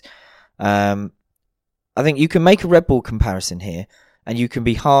choice. I think you can make a Red Bull comparison here, and you can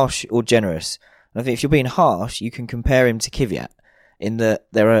be harsh or generous. And I think if you're being harsh, you can compare him to Kvyat, in that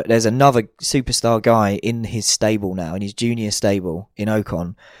there's another superstar guy in his stable now, in his junior stable in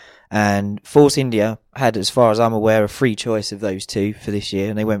Ocon. And Force India had, as far as I'm aware, a free choice of those two for this year,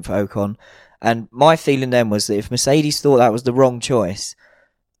 and they went for Ocon. And my feeling then was that if Mercedes thought that was the wrong choice,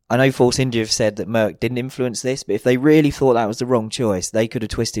 I know Force India have said that Merck didn't influence this, but if they really thought that was the wrong choice, they could have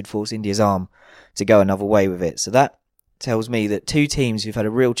twisted Force India's arm to go another way with it. So that tells me that two teams who've had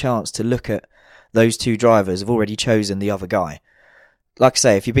a real chance to look at those two drivers have already chosen the other guy. Like I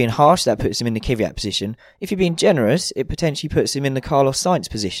say, if you're being harsh, that puts him in the Kvyat position. If you're being generous, it potentially puts him in the Carlos Sainz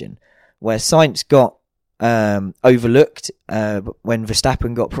position, where Sainz got overlooked when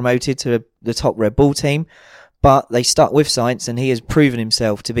Verstappen got promoted to the top Red Bull team, but they stuck with Sainz, and he has proven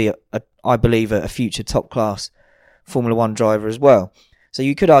himself to be, I believe, a future top-class Formula 1 driver as well. So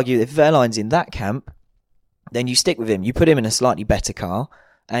you could argue that if Wehrlein's in that camp, then you stick with him. You put him in a slightly better car,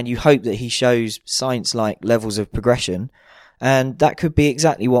 and you hope that he shows Sainz-like levels of progression. And that could be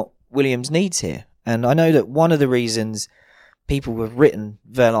exactly what Williams needs here. And I know that one of the reasons people have written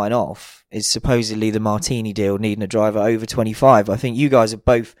Wehrlein off is supposedly the Martini deal needing a driver over 25. I think you guys have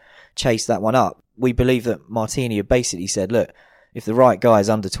both chased that one up. We believe that Martini have basically said, look, if the right guy is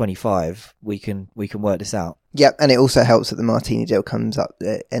under 25, we can work this out. Yep, and it also helps that the Martini deal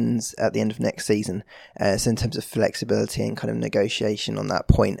ends at the end of next season. So in terms of flexibility and kind of negotiation on that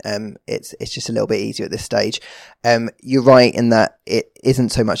point, it's just a little bit easier at this stage. You're right in that it isn't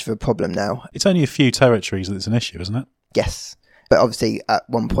so much of a problem now. It's only a few territories that it's an issue, isn't it? Yes, but obviously at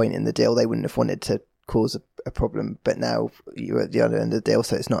one point in the deal they wouldn't have wanted to cause a problem, but now you're at the other end of the deal,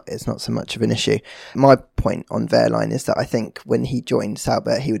 so it's not so much of an issue. My point on Wehrlein is that I think when he joined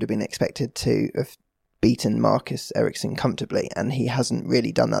Sauber, he would have been expected to have beaten Marcus Ericsson comfortably, and he hasn't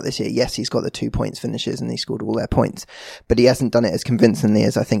really done that this year. Yes, he's got the 2 points finishes and he scored all their points, but he hasn't done it as convincingly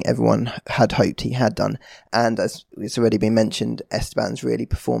as I think everyone had hoped he had done. And as it's already been mentioned, Esteban's really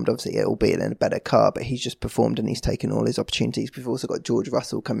performed, obviously, albeit in a better car, but he's just performed and he's taken all his opportunities. We've also got George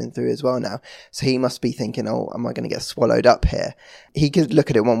Russell coming through as well now, so he must be thinking, oh, am I going to get swallowed up here? He could look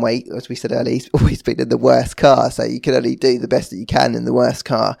at it one way. As we said earlier, he's always been in the worst car, so you can only do the best that you can in the worst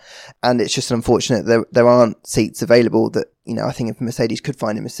car, and it's just unfortunate there aren't seats available that, you know, I think if Mercedes could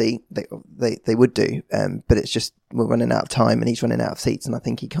find him a seat, they would do, but it's just we're running out of time and he's running out of seats, and I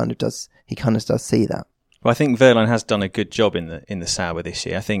think he kind of does see that. Well, I think Wehrlein has done a good job in the Sauber this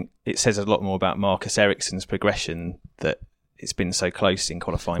year. I think it says a lot more about Marcus Ericsson's progression that it's been so close in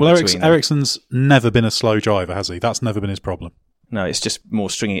qualifying. Well, Ericsson's never been a slow driver, has he? That's never been his problem. No, it's just more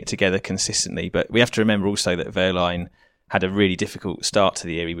stringing it together consistently. But we have to remember also that Wehrlein had a really difficult start to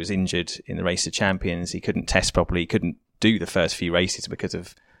the year. He was injured in the Race of Champions. He couldn't test properly. He couldn't do the first few races because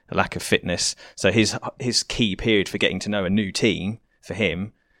of a lack of fitness. So his key period for getting to know a new team for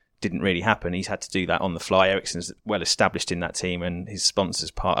him didn't really happen. He's had to do that on the fly. Ericsson's well established in that team, and his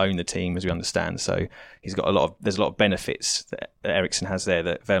sponsors own the team, as we understand. So he's got there's a lot of benefits that Ericsson has there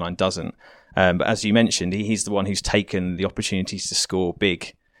that Wehrlein doesn't. But as you mentioned, he's the one who's taken the opportunities to score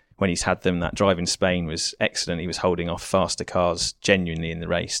big when he's had them. That drive in Spain was excellent. He was holding off faster cars genuinely in the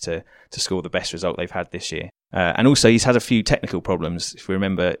race to score the best result they've had this year. And also he's had a few technical problems. If we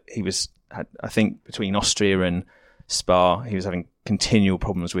remember, I think between Austria and Spa, he was having continual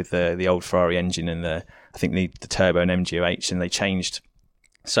problems with the old Ferrari engine and the turbo and MGOH, and they changed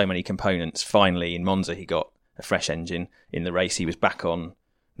so many components. Finally, in Monza, he got a fresh engine. In the race, he was back on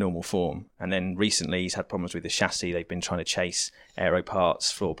normal form. And then recently, he's had problems with the chassis. They've been trying to chase aero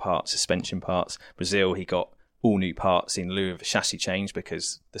parts, floor parts, suspension parts. Brazil, he got all new parts in lieu of a chassis change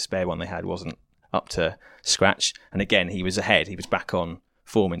because the spare one they had wasn't up to scratch. And again, he was ahead. He was back on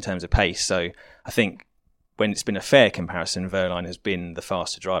form in terms of pace. So I think when it's been a fair comparison, Wehrlein has been the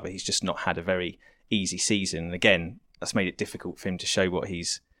faster driver. He's just not had a very easy season. And again, that's made it difficult for him to show what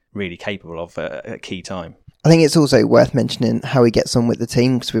he's really capable of at a key time. I think it's also worth mentioning how he gets on with the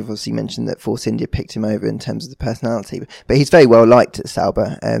team, because we've obviously mentioned that Force India picked him over in terms of the personality, but he's very well liked at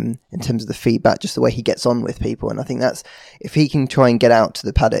Sauber in terms of the feedback, just the way he gets on with people. And I think that's, if he can try and get out to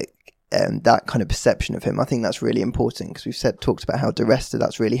the paddock that kind of perception of him. I think that's really important because we've talked about how Di Resta,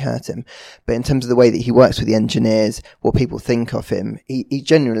 that's really hurt him. But in terms of the way that he works with the engineers, what people think of him, he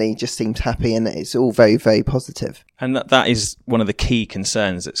generally just seems happy, and it's all very, very positive. And that is one of the key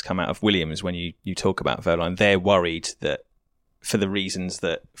concerns that's come out of Williams when you talk about Wehrlein. They're worried that for the reasons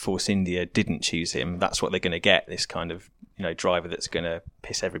that Force India didn't choose him, that's what they're going to get, this kind of driver that's going to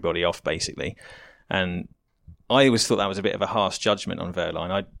piss everybody off, basically. And I always thought that was a bit of a harsh judgment on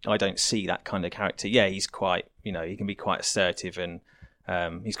Wehrlein. I don't see that kind of character. Yeah, he's quite, he can be quite assertive, and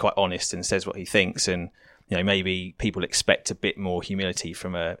he's quite honest and says what he thinks. And maybe people expect a bit more humility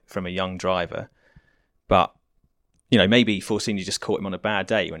from a young driver. But maybe Force India just caught him on a bad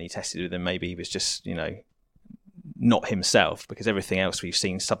day when he tested with them. Maybe he was just not himself, because everything else we've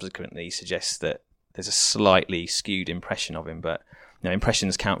seen subsequently suggests that there's a slightly skewed impression of him. But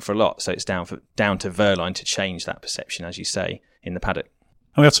impressions count for a lot, so it's down to Wehrlein to change that perception, as you say, in the paddock.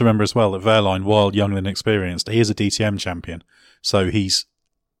 And we have to remember as well that Wehrlein, while young and inexperienced, he is a DTM champion, so he's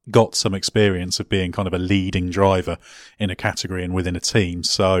got some experience of being kind of a leading driver in a category and within a team.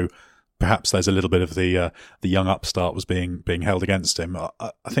 So perhaps there's a little bit of the young upstart was being held against him.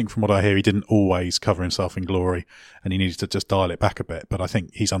 I think from what I hear, he didn't always cover himself in glory, and he needed to just dial it back a bit. But I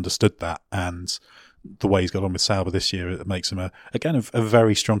think he's understood that, and the way he's got on with Sauber this year, it makes him a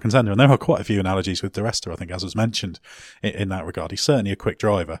very strong contender. And there are quite a few analogies with Di Resta, I think, as was mentioned in that regard. He's certainly a quick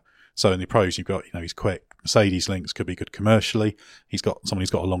driver. So in the pros, you've got, he's quick. Mercedes links could be good commercially. He's got someone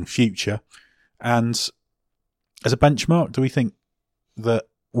who's got a long future. And as a benchmark, do we think that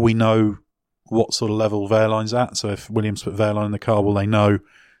we know what sort of level Wehrlein's at? So if Williams put Wehrlein in the car, will they know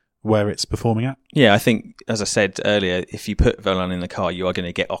where it's performing at? Yeah, I think, as I said earlier, if you put Wehrlein in the car, you are going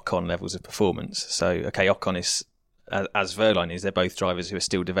to get Ocon levels of performance. So, okay, Ocon is, as Wehrlein is, they're both drivers who are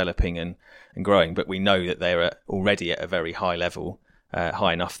still developing and growing, but we know that they're already at a very high level,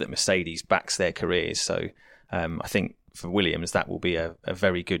 high enough that Mercedes backs their careers. So I think for Williams, that will be a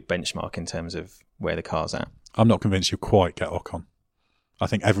very good benchmark in terms of where the car's at. I'm not convinced you'll quite get Ocon. I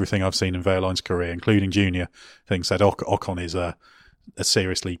think everything I've seen in Wehrlein's career, including junior things, said Ocon is a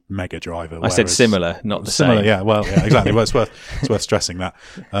seriously mega driver. I said similar, not the similar, same. Yeah, well, yeah, exactly. Well, it's worth stressing that.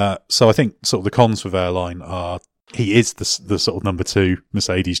 So I think sort of the cons for Wehrlein are he is the sort of number 2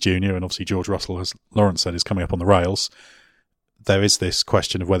 Mercedes junior, and obviously George Russell, as Lawrence said, is coming up on the rails. There is this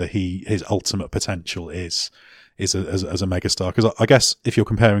question of whether his ultimate potential is as a megastar. Because I guess if you're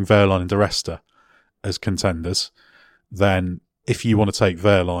comparing Wehrlein and Di Resta as contenders, then if you want to take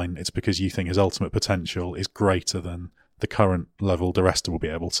Wehrlein, it's because you think his ultimate potential is greater than the current level Di Resta will be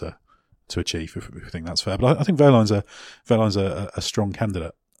able to achieve, if we think that's fair. But I think Wehrlein's a strong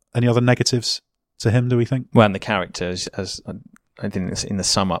candidate. Any other negatives to him, do we think? Well, and the characters, as I think in the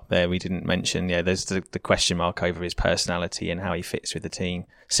sum up there we didn't mention, there's the question mark over his personality and how he fits with the team,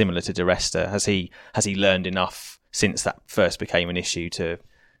 similar to Di Resta. Has he learned enough since that first became an issue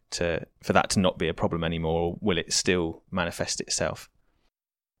for that to not be a problem anymore, or will it still manifest itself?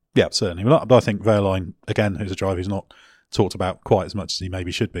 Yeah, certainly. But I think Wehrlein, again, who's a driver who's not talked about quite as much as he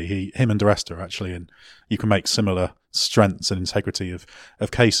maybe should be. Him and Di Resta are actually, and you can make similar strengths and integrity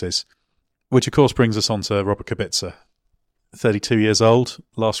of cases, which of course brings us on to Robert Kubica, 32 years old,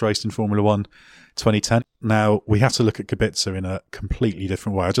 last raced in Formula 1 2010. Now, we have to look at Kubica in a completely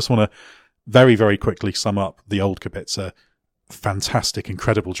different way. I just want to very, very quickly sum up the old Kubica. Fantastic,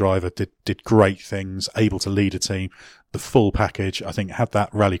 incredible driver, did great things, able to lead a team, the full package. I think had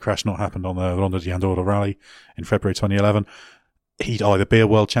that rally crash not happened on the Ronda d'Andorra rally in February 2011, he'd either be a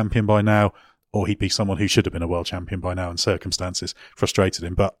world champion by now, or he'd be someone who should have been a world champion by now, and circumstances frustrated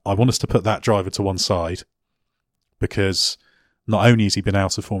him. But I want us to put that driver to one side, because not only has he been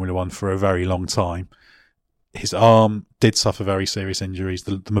out of Formula 1 for a very long time, his arm did suffer very serious injuries.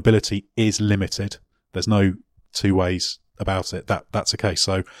 The mobility is limited. There's no two ways about it. That's the case.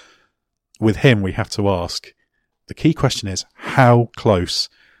 So with him, we have to ask, the key question is, how close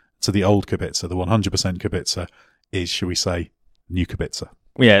to the old Kubica, the 100% Kubica, is, shall we say, new Kubica?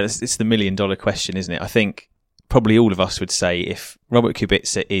 Yeah, it's the $1 million question, isn't it? I think probably all of us would say if Robert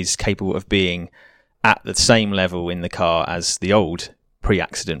Kubica is capable of being at the same level in the car as the old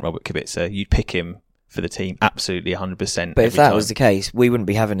pre-accident Robert Kubica, you'd pick him for the team absolutely 100%. But if that was the case, we wouldn't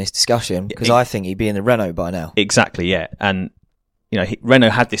be having this discussion, because I think he'd be in the Renault by now. Exactly, yeah. And Renault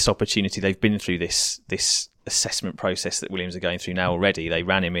had this opportunity. They've been through this assessment process that Williams are going through now already. They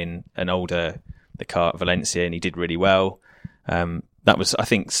ran him in the car at Valencia, and he did really well. That was, I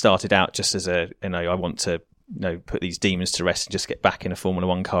think, started out just as I want to put these demons to rest and just get back in a Formula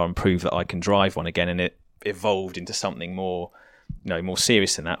 1 car and prove that I can drive one again. And it evolved into something more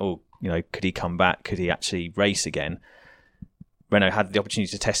serious than that. Or, could he come back? Could he actually race again? Renault had the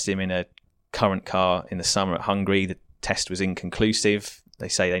opportunity to test him in a current car in the summer at Hungary. The test was inconclusive. They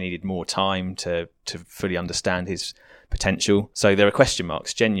say they needed more time to fully understand his potential. So there are question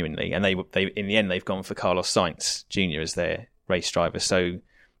marks, genuinely. And they in the end, they've gone for Carlos Sainz Jr. as their race driver. So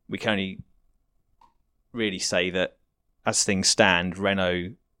we can only really say that as things stand,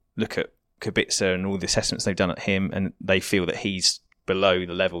 Renault look at Kubica and all the assessments they've done at him, and they feel that he's below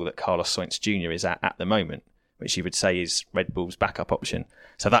the level that Carlos Sainz Jr. is at the moment, which you would say is Red Bull's backup option.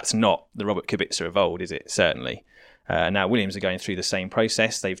 So that's not the Robert Kubica of old, is it? Certainly. Now Williams are going through the same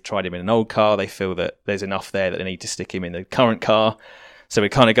process. They've tried him in an old car. They feel that there's enough there that they need to stick him in the current car. So we're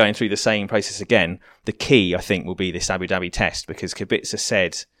kind of going through the same process again. The key, I think, will be this Abu Dhabi test, because Kubica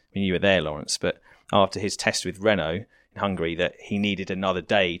said, I mean, you were there, Lawrence, but after his test with Renault in Hungary, that he needed another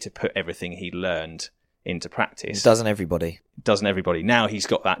day to put everything he'd learned into practice. Doesn't everybody? Now he's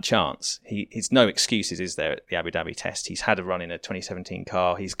got that chance. He's no excuses, is there, at the Abu Dhabi test? He's had a run in a 2017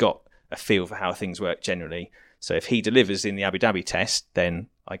 car. He's got a feel for how things work generally. So if he delivers in the Abu Dhabi test, then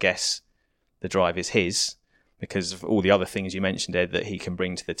I guess the drive is his, because of all the other things you mentioned, Ed, that he can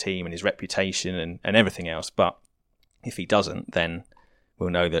bring to the team and his reputation and everything else. But if he doesn't, then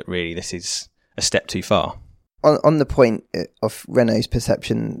we'll know that really this is a step too far. On the point of Renault's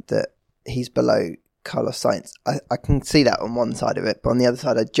perception that he's below Carlos Sainz, I can see that on one side of it, but on the other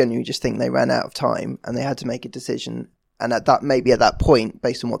side, I genuinely just think they ran out of time and they had to make a decision. And at that point,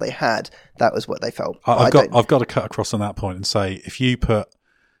 based on what they had, that was what they felt. I've got to cut across on that point and say, if you put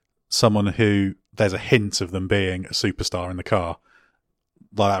someone who there's a hint of them being a superstar in the car,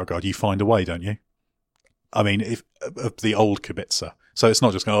 like that regard, you find a way, don't you? I mean, if the old Kubica, so it's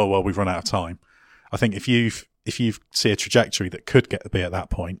not just going, oh well, we've run out of time. I think if you see a trajectory that could be at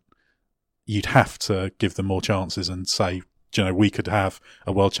that point, you'd have to give them more chances and say, we could have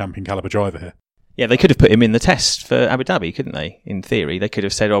a world champion caliber driver here. Yeah, they could have put him in the test for Abu Dhabi, couldn't they? In theory, they could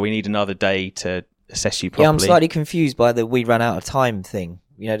have said, we need another day to assess you properly. Yeah, I'm slightly confused by the we ran out of time thing.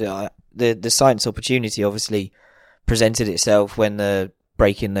 The Sainz opportunity obviously presented itself when the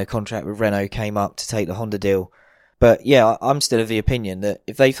break in the contract with Renault came up to take the Honda deal. But yeah, I'm still of the opinion that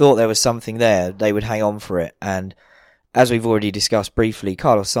if they thought there was something there, they would hang on for it. And as we've already discussed briefly,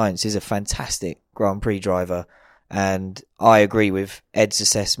 Carlos Sainz is a fantastic Grand Prix driver. And I agree with Ed's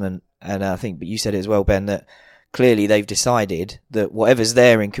assessment. And I think, but you said it as well, Ben, that clearly they've decided that whatever's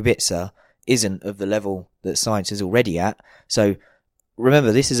there in Kubica isn't of the level that Sainz is already at. So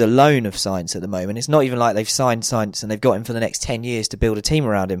remember, this is a loan of Sainz at the moment. It's not even like they've signed Sainz and they've got him for the next 10 years to build a team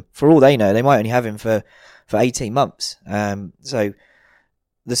around him. For all they know, they might only have him for 18 months. So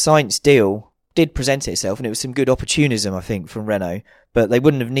the Sainz deal did present itself, and it was some good opportunism, I think, from Renault. But they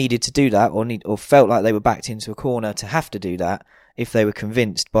wouldn't have needed to do that or felt like they were backed into a corner to have to do that if they were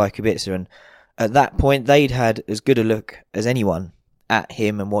convinced by Kubica. And at that point, they'd had as good a look as anyone at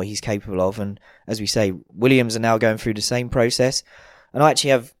him and what he's capable of. And as we say, Williams are now going through the same process. And I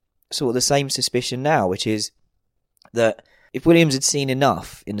actually have sort of the same suspicion now, which is that if Williams had seen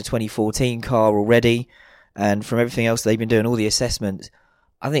enough in the 2014 car already, and from everything else they've been doing, all the assessments,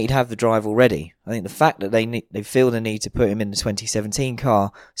 I think he'd have the drive already. I think the fact that they feel the need to put him in the 2017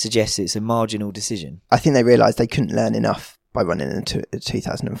 car suggests it's a marginal decision. I think they realised they couldn't learn enough by running into a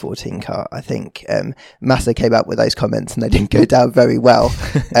 2014 car. I think Massa came out with those comments and they didn't go down very well.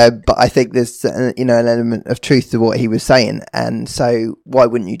 But I think there's an element of truth to what he was saying. And so why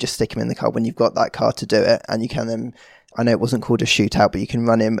wouldn't you just stick him in the car when you've got that car to do it? And you can then, I know it wasn't called a shootout, but you can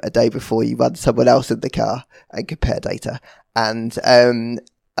run him a day before you run someone else in the car and compare data.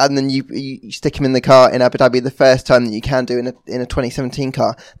 And then you stick him in the car in Abu Dhabi the first time that you can do in a 2017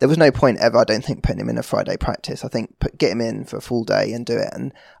 car. There was no point ever, I don't think, putting him in a Friday practice. I think get him in for a full day and do it.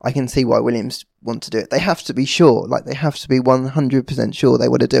 And I can see why Williams want to do it. They have to be sure, they have to be 100% sure they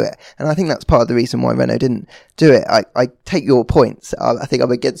want to do it. And I think that's part of the reason why Renault didn't do it. I take your points. I think I'm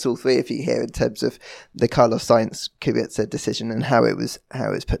against all three of you here in terms of the Carlos Sainz Kubica decision and how it was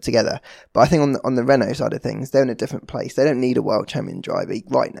put together. But I think on the Renault side of things, they're in a different place. They don't need a world champion driver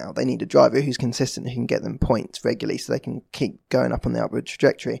right now. They need a driver who's consistent, who can get them points regularly so they can keep going up on the upward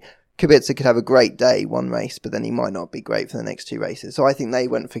trajectory. Kubica could have a great day one race, but then he might not be great for the next two races. So I think they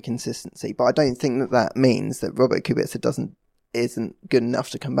went for consistency. But I don't think that means that Robert Kubica isn't good enough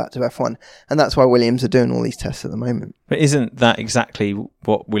to come back to F1. And that's why Williams are doing all these tests at the moment. But isn't that exactly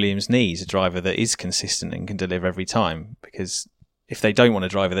what Williams needs? A driver that is consistent and can deliver every time? Because if they don't want a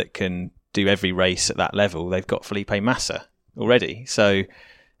driver that can do every race at that level, they've got Felipe Massa already. So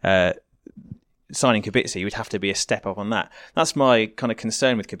signing Kubica, you would have to be a step up on that. That's my kind of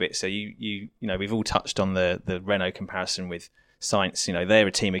concern with Kubica. You know, we've all touched on the Renault comparison with Sainz, they're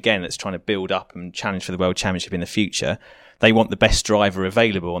a team again that's trying to build up and challenge for the World Championship in the future. They want the best driver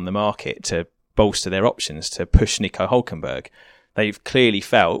available on the market to bolster their options, to push Nico Hülkenberg. They've clearly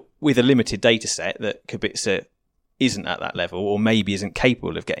felt, with a limited data set, that Kubica isn't at that level, or maybe isn't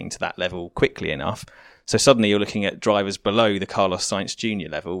capable of getting to that level quickly enough. So suddenly you're looking at drivers below the Carlos Sainz Jr.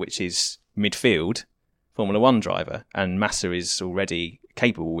 level, which is midfield Formula One driver, and Massa is already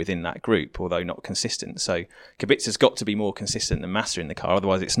capable within that group, although not consistent. So Kubica's got to be more consistent than Massa in the car,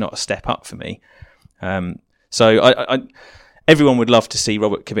 otherwise it's not a step up for me. Everyone would love to see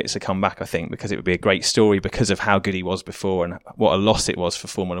Robert Kubica come back, I think, because it would be a great story because of how good he was before and what a loss it was for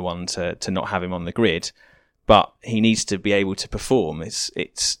Formula One to not have him on the grid. But he needs to be able to perform.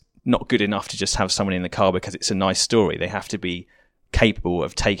 It's not good enough to just have someone in the car because it's a nice story. They have to be capable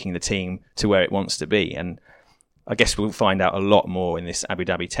of taking the team to where it wants to be. And I guess we'll find out a lot more in this Abu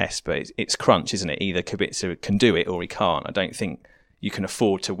Dhabi test, but it's crunch, isn't it? Either Kubica can do it or he can't. I don't think you can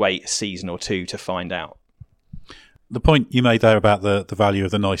afford to wait a season or two to find out. The point you made there about the value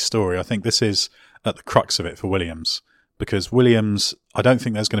of the nice story, I think this is at the crux of it for Williams. Because Williams, I don't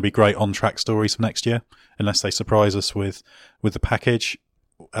think there's going to be great on-track stories for next year unless they surprise us with the package.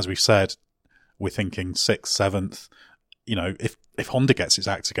 As we've said, we're thinking 6th, 7th. If Honda gets its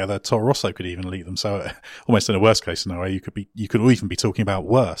act together, Toro Rosso could even lead them. So almost in a worst case scenario, you could even be talking about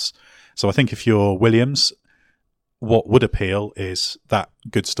worse. So I think if you're Williams, what would appeal is that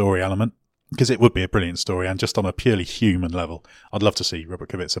good story element, because it would be a brilliant story. And just on a purely human level, I'd love to see Robert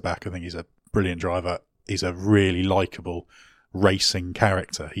Kubica back. I think he's a brilliant driver. He's a really likeable racing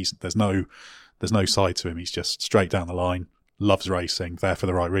character. There's no side to him. He's just straight down the line, loves racing, there for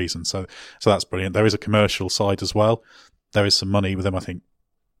the right reason. So that's brilliant. There is a commercial side as well. There is some money with him. I think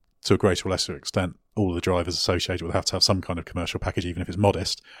to a greater or lesser extent, all of the drivers associated with have to have some kind of commercial package, even if it's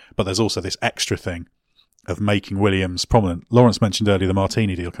modest. But there's also this extra thing of making Williams prominent. Lawrence mentioned earlier the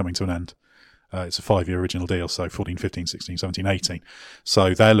Martini deal coming to an end. It's a 5-year original deal, so 14, 15, 16, 17, 18.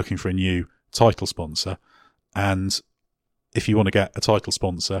 So they're looking for a new title sponsor, and if you want to get a title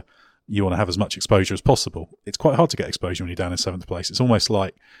sponsor, you want to have as much exposure as possible. It's quite hard to get exposure when you're down in 7th place. It's almost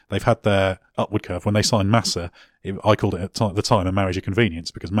like they've had their upward curve. When they signed Massa, I called it at the time a marriage of convenience,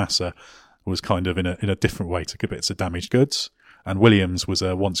 because Massa was kind of in a different way to Kubica damaged goods, and Williams was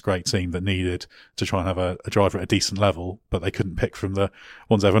a once great team that needed to try and have a driver at a decent level, but they couldn't pick from the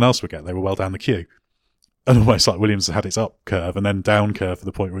ones everyone else would get. They were well down the queue. And almost like Williams had its up curve and then down curve to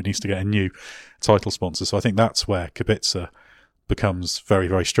the point where it needs to get a new title sponsor. So I think that's where Kubica becomes very,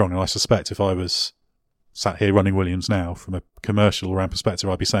 very strong. And I suspect if I was sat here running Williams now, from a commercial round perspective,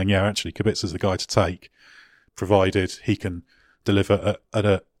 I'd be saying, yeah, actually, Kubica's the guy to take, provided he can deliver at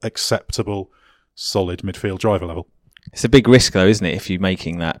an acceptable, solid midfield driver level. It's a big risk, though, isn't it, if you're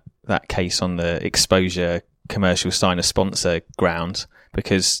making that case on the exposure, commercial sign sponsor ground,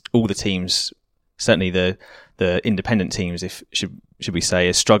 because all the teams, certainly the independent teams, should we say,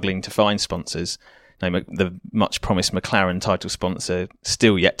 are struggling to find sponsors. The much promised McLaren title sponsor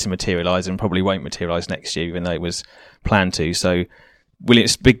still yet to materialise and probably won't materialise next year, even though it was planned to. So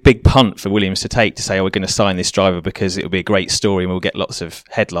Williams, big punt for Williams to take, to say, we're going to sign this driver because it'll be a great story and we'll get lots of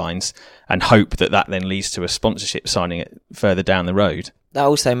headlines, and hope that then leads to a sponsorship signing it further down the road. That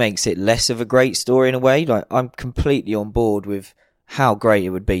also makes it less of a great story in a way. Like, I'm completely on board with how great it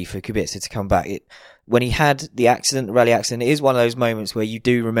would be for Kubica to come back. When he had the rally accident, it is one of those moments where you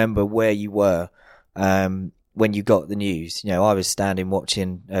do remember where you were when you got the news. I was standing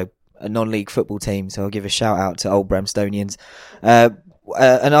watching a non-league football team, so I'll give a shout out to old Bramstonians.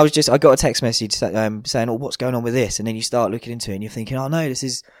 And I got a text message saying, "Oh, what's going on with this?" And then you start looking into it, and you're thinking, "Oh no, this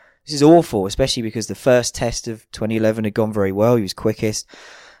is awful." Especially because the first test of 2011 had gone very well. He was quickest,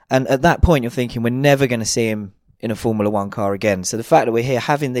 and at that point, you're thinking, we're never going to see him in a Formula One car again. So the fact that we're here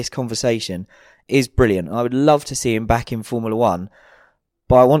having this conversation is brilliant. I would love to see him back in Formula One,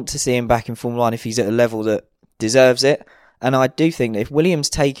 but I want to see him back in Formula One if he's at a level that deserves it. And I do think that if Williams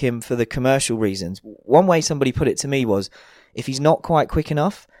take him for the commercial reasons, one way somebody put it to me was, if he's not quite quick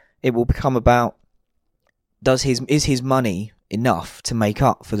enough, it will become about, is his money enough to make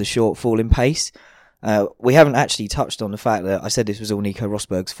up for the shortfall in pace? We haven't actually touched on the fact that I said this was all Nico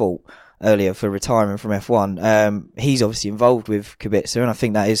Rosberg's fault earlier for retiring from F1. He's obviously involved with Kubica, and I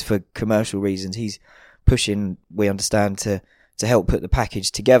think that is for commercial reasons. He's pushing, we understand, to help put the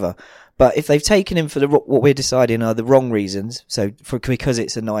package together. But if they've taken him for what we're deciding are the wrong reasons, so because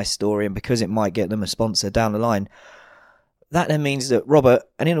it's a nice story and because it might get them a sponsor down the line, that then means that Robert,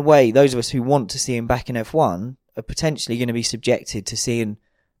 and in a way, those of us who want to see him back in F1, are potentially going to be subjected to seeing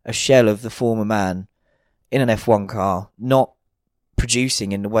a shell of the former man in an F1 car, not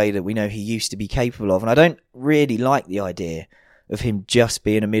producing in the way that we know he used to be capable of. And I don't really like the idea of him just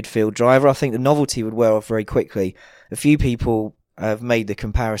being a midfield driver. I think the novelty would wear off very quickly. A few people have made the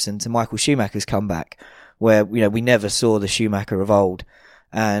comparison to Michael Schumacher's comeback, where we never saw the Schumacher of old,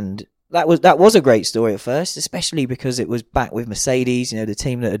 and that was a great story at first, especially because it was back with Mercedes, the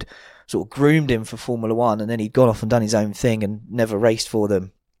team that had sort of groomed him for Formula One, and then he'd gone off and done his own thing and never raced for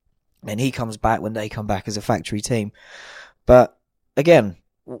them. And he comes back when they come back as a factory team. But again,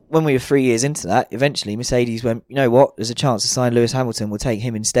 when we were 3 years into that, eventually Mercedes went, you know what, there's a chance to sign Lewis Hamilton, we'll take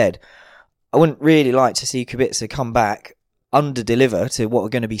him instead. I wouldn't really like to see Kubica come back, under-deliver to what are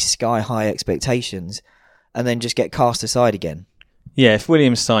going to be sky-high expectations, and then just get cast aside again. Yeah, if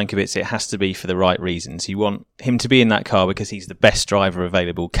Williams sign Kubica, it has to be for the right reasons. You want him to be in that car because he's the best driver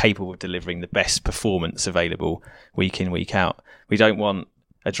available, capable of delivering the best performance available week in, week out. We don't want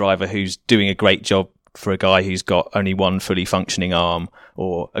a driver who's doing a great job for a guy who's got only one fully functioning arm,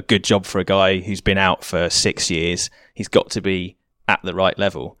 or a good job for a guy who's been out for 6 years. He's got to be at the right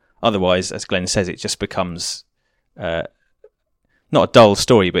level. Otherwise, as Glenn says, it just becomes not a dull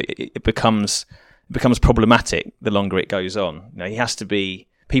story, but it becomes problematic the longer it goes on. He has to be.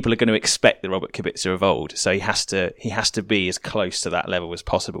 People are going to expect the Robert Kubica of old, so he has to be as close to that level as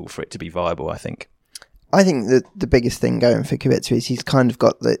possible for it to be viable, I think. I think that the biggest thing going for Kubica is he's kind of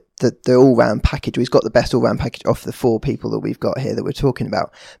got the all-round package. He's got the best all-round package off the 4 people that we've got here that we're talking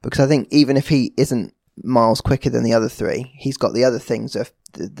about. Because I think even if he isn't miles quicker than the other 3, he's got the other things of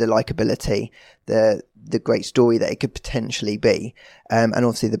the likability, the great story that it could potentially be, and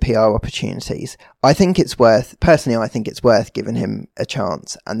obviously the PR opportunities. I think it's worth giving him a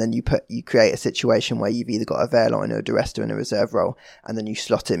chance, and then you create a situation where you've either got a Wehrlein or a Di Resta in a reserve role, and then you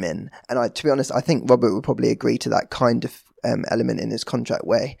slot him in. And to be honest, I think Robert would probably agree to that kind of element in his contract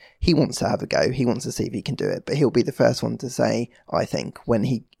where he wants to have a go, he wants to see if he can do it, but he'll be the first one to say, I think, when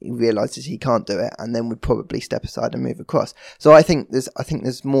he realises he can't do it, and then would probably step aside and move across. So I think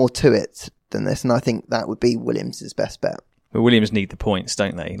there's more to it than this, and I think that would be Williams' best bet. But Williams need the points,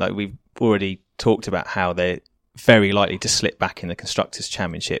 don't they? Like we've already talked about how they're very likely to slip back in the Constructors'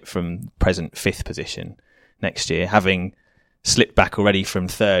 Championship from present 5th position next year, having slipped back already from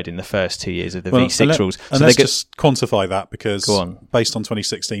 3rd in the first 2 years of the V6 rules. And let's just quantify that, because based on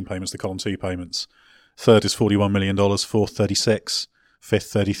 2016 payments, the Column 2 payments, 3rd is $41 million, 4th 36, 5th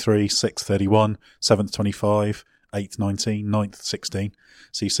 33, 6th 31, 7th 25, 8th 19, 9th 16.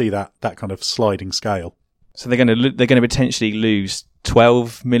 So you see that kind of sliding scale. So they're going to potentially lose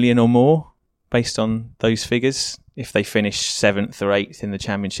 12 million or more based on those figures if they finish 7th or 8th in the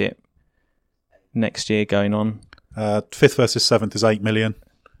championship next year going on. 5th versus 7th is 8 million.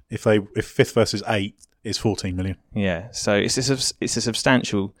 If 5th versus 8th is 14 million. Yeah, so it's a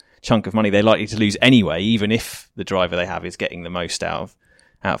substantial chunk of money they're likely to lose anyway, even if the driver they have is getting the most out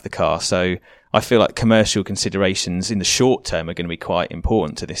of the car. So I feel like commercial considerations in the short term are going to be quite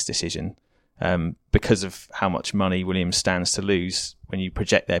important to this decision, because of how much money Williams stands to lose when you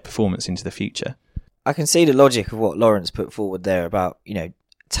project their performance into the future. I can see the logic of what Lawrence put forward there about,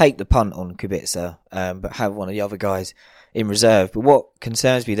 take the punt on Kubica, but have one of the other guys in reserve. But what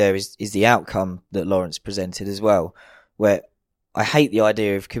concerns me there is the outcome that Lawrence presented as well, where I hate the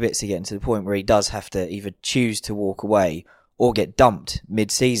idea of Kubica getting to the point where he does have to either choose to walk away or get dumped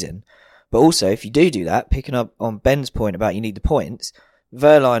mid-season. But also, if you do that, picking up on Ben's point about you need the points,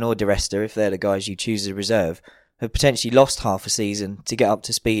 Wehrlein or Di Resta, if they're the guys you choose as a reserve, have potentially lost half a season to get up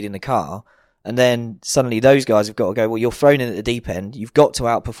to speed in the car. And then suddenly those guys have got to go, well, you're thrown in at the deep end. You've got to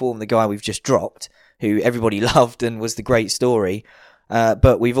outperform the guy we've just dropped, who everybody loved and was the great story.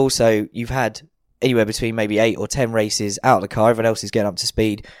 But you've had anywhere between maybe 8 or 10 races out of the car. Everyone else is getting up to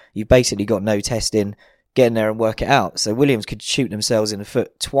speed. You've basically got no testing. Get in there and work it out. So Williams could shoot themselves in the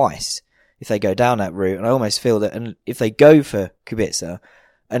foot twice if they go down that route. And I almost feel that if they go for Kubica,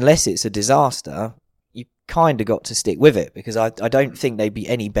 unless it's a disaster, you kind of got to stick with it, because I don't think they'd be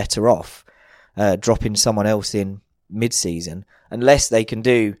any better off dropping someone else in mid-season, unless they can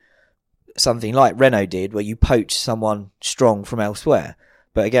do something like Renault did, where you poach someone strong from elsewhere.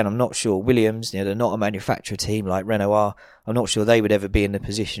 But again, I'm not sure Williams, they're not a manufacturer team like Renault are. I'm not sure they would ever be in the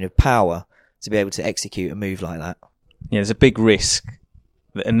position of power to be able to execute a move like that. Yeah, there's a big risk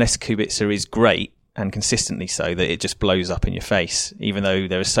that unless Kubica is great and consistently so, that it just blows up in your face, even though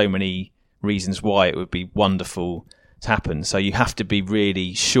there are so many reasons why it would be wonderful to happen. So you have to be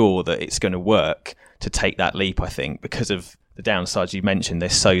really sure that it's going to work to take that leap, I think, because of the downsides you mentioned. They're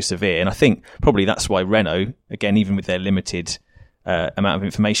so severe. And I think probably that's why Renault, again, even with their limited amount of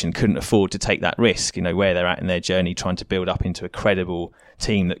information, couldn't afford to take that risk, where they're at in their journey, trying to build up into a credible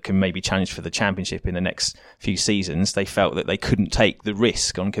team that can maybe challenge for the championship in the next few seasons. They felt that they couldn't take the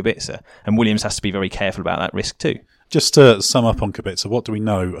risk on Kubica, and Williams has to be very careful about that risk too. Just to sum up on Kubica, what do we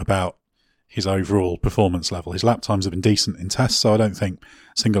know about his overall performance level? His lap times have been decent in tests, so I don't think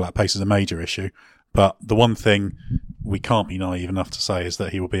single lap pace is a major issue. But the one thing we can't be naive enough to say is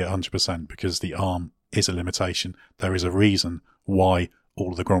that he will be at 100% because the arm is a limitation. There is a reason why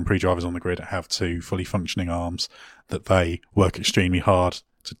all of the Grand Prix drivers on the grid have 2 fully functioning arms, that they work extremely hard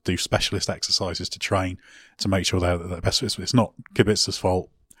to do specialist exercises to train to make sure they're the best. It's not Kubica's fault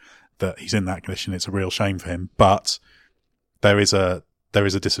that he's in that condition. It's a real shame for him, but there is a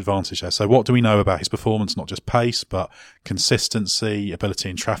disadvantage there. So what do we know about his performance? Not just pace, but consistency, ability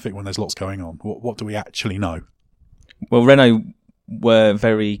in traffic when there's lots going on. What do we actually know? Well, Renault were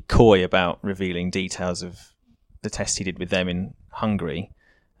very coy about revealing details of the test he did with them in Hungary,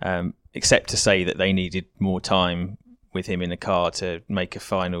 except to say that they needed more time with him in the car to make a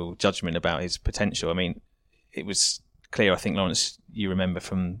final judgment about his potential. I mean, it was clear, I think, Lawrence, you remember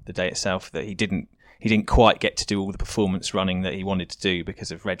from the day itself, that he didn't quite get to do all the performance running that he wanted to do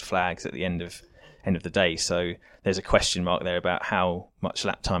because of red flags at the end of the day. So there's a question mark there about how much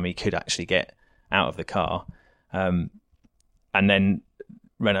lap time he could actually get out of the car. And then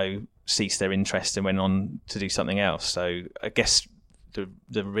Renault ceased their interest and went on to do something else. So I guess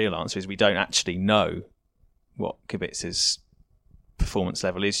the real answer is we don't actually know what Kubica's performance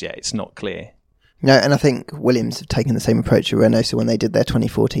level is yet. It's not clear. No, and I think Williams have taken the same approach to Renault. So when they did their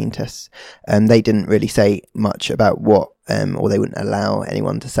 2014 tests, they didn't really say much about what, or they wouldn't allow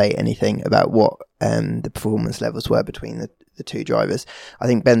anyone to say anything about what the performance levels were between the 2 drivers. I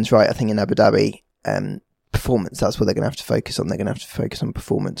think Ben's right. I think in Abu Dhabi, performance, that's what they're going to have to focus on. They're going to have to focus on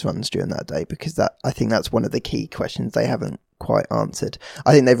performance runs during that day, because I think that's one of the key questions they haven't quite answered.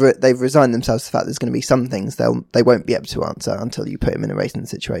 I think they've resigned themselves to the fact there's going to be some things they won't be able to answer until you put them in a racing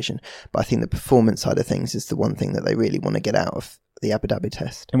situation. But I think the performance side of things is the one thing that they really want to get out of the Abu Dhabi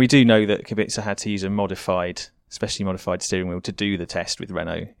test. And we do know that Kubica had to use a specially modified steering wheel to do the test with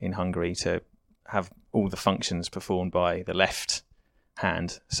Renault in Hungary, to have all the functions performed by the left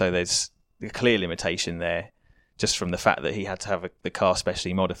hand. So there's a clear limitation there, just from the fact that he had to have the car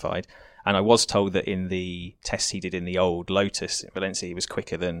specially modified. And I was told that in the tests he did in the old Lotus in Valencia, he was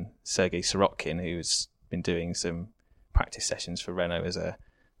quicker than Sergei Sirotkin, who's been doing some practice sessions for Renault as a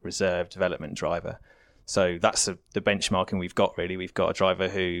reserve development driver. So that's the benchmarking we've got, really. We've got a driver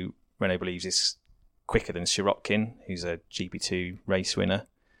who Renault believes is quicker than Sirotkin, who's a GP2 race winner,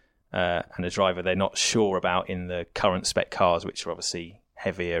 and a driver they're not sure about in the current spec cars, which are obviously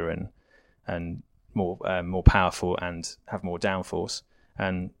heavier and more powerful and have more downforce.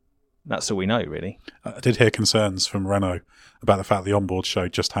 And that's all we know, really. I did hear concerns from Renault about the fact the onboard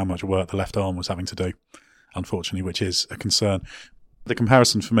showed just how much work the left arm was having to do, unfortunately, which is a concern. The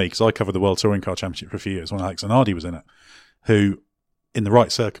comparison for me, because I covered the World Touring Car Championship for a few years when Alex Zanardi was in it, who, in the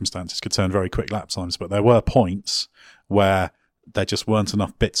right circumstances, could turn very quick lap times, but there were points where there just weren't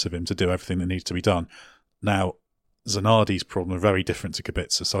enough bits of him to do everything that needed to be done. Now, Zanardi's problem are very different to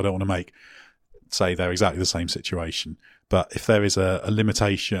Kubica, so I don't want to say they're exactly the same situation. But if there is a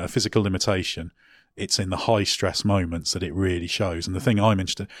limitation, a physical limitation, it's in the high stress moments that it really shows. And the thing I'm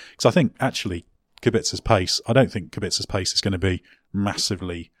interested, because I think actually Kubica's pace, I don't think Kubica's pace is going to be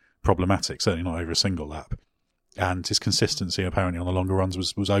massively problematic, certainly not over a single lap. And his consistency apparently on the longer runs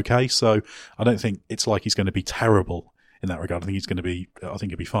was okay. So I don't think it's like he's going to be terrible in that regard. I think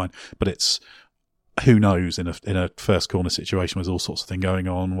he'll be fine. But it's, who knows in a first corner situation with all sorts of things going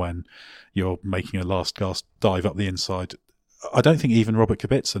on when you're making a last gasp dive up the inside. I don't think even Robert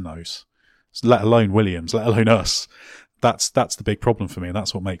Kubica knows, let alone Williams, let alone us. That's the big problem for me, and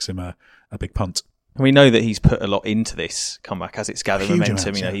that's what makes him a big punt. And we know that he's put a lot into this comeback as it's gathered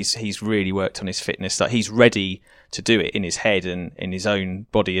momentum. Amounts, he's really worked on his fitness. Like, he's ready to do it in his head and in his own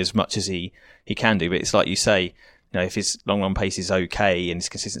body as much as he can do. But it's like you say, if his long run pace is okay and his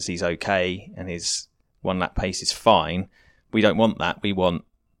consistency is okay and his one lap pace is fine, we don't want that. We want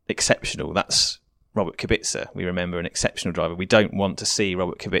exceptional. That's Robert Kubica. We remember an exceptional driver. We don't want to see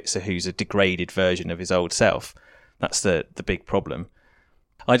Robert Kubica who's a degraded version of his old self. That's the big problem.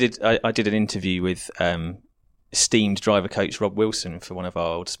 I did an interview with esteemed driver coach Rob Wilson for one of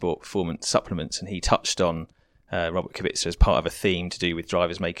our Old Sport Performance supplements, and he touched on Robert Kubica as part of a theme to do with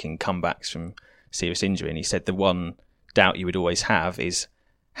drivers making comebacks from serious injury. And he said the one doubt you would always have is,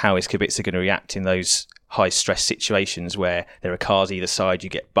 how is Kubica going to react in those high stress situations where there are cars either side, you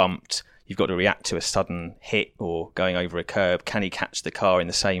get bumped, you've got to react to a sudden hit or going over a curb? Can he catch the car in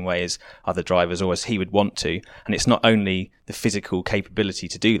the same way as other drivers or as he would want to? And it's not only the physical capability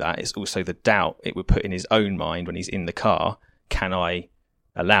to do that, it's also the doubt it would put in his own mind when he's in the car. Can I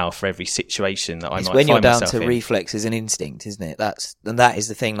allow for every situation that I might find myself in? It's when you're down to reflexes and instinct, isn't it? That is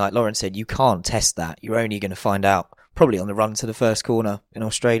the thing. Like Lauren said, you can't test that. You're only going to find out probably on the run to the first corner in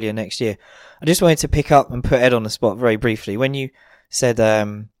Australia next year. I just wanted to pick up and put Ed on the spot very briefly. When you said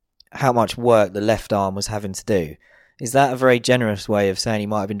how much work the left arm was having to do, is that a very generous way of saying he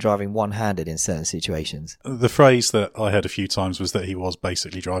might have been driving one-handed in certain situations? The phrase that I heard a few times was that he was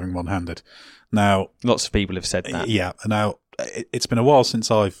basically driving one-handed. Now, lots of people have said that. Yeah. Now, it's been a while since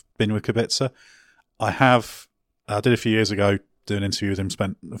I've been with Kubica. I did a few years ago, do an interview with him,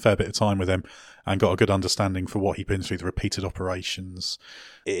 spent a fair bit of time with him, and got a good understanding for what he'd been through, the repeated operations.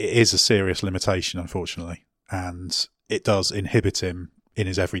 It is a serious limitation, unfortunately, and it does inhibit him in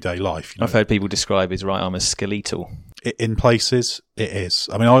his everyday life. I've heard people describe his right arm as skeletal. In places, it is.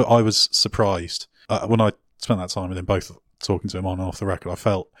 I mean, I was surprised. When I spent that time with him, both talking to him on and off the record, I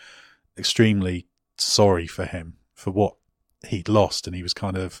felt extremely sorry for him, for what he'd lost, and he was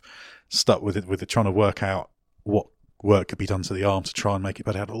kind of stuck with it trying to work out what work could be done to the arm to try and make it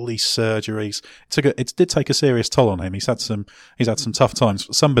better. He had all these surgeries. It did take a serious toll on him. He's had some tough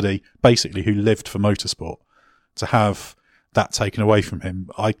times. Somebody basically who lived for motorsport, to have that taken away from him,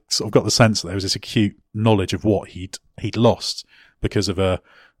 I sort of got the sense that there was this acute knowledge of what he'd lost because of an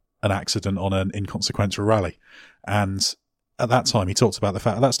accident on an inconsequential rally. And at that time, he talked about the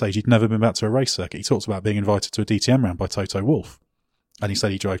fact at that stage he'd never been back to a race circuit. He talked about being invited to a DTM round by Toto Wolff. And he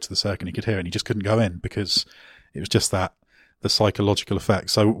said he drove to the circuit and he could hear it and he just couldn't go in because it was just the psychological effect.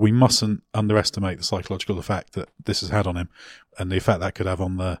 So we mustn't underestimate the psychological effect that this has had on him and the effect that could have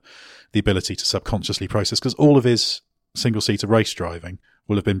on the ability to subconsciously process, because all of his single-seater race driving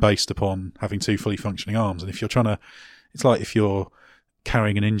will have been based upon having two fully functioning arms. And if you're it's like if you're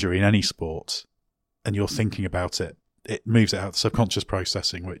carrying an injury in any sport and you're thinking about it, it moves it out of subconscious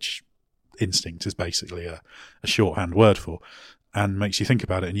processing, which instinct is basically a shorthand word for, and makes you think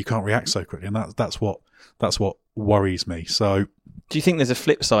about it, and you can't react so quickly. And that's what worries me. So, do you think there's a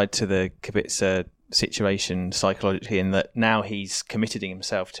flip side to the Kubica situation psychologically, in that now he's committing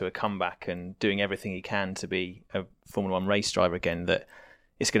himself to a comeback and doing everything he can to be a Formula One race driver again, that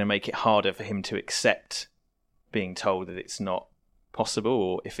it's going to make it harder for him to accept being told that it's not possible,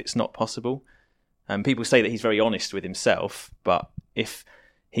 or if it's not possible? And people say that he's very honest with himself, but if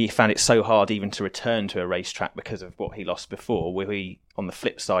he found it so hard even to return to a racetrack because of what he lost before, will he, on the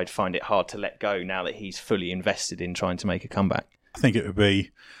flip side, find it hard to let go now that he's fully invested in trying to make a comeback? I think it would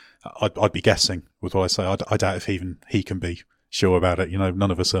be, I'd be guessing with what I say. I doubt if even he can be sure about it. You know,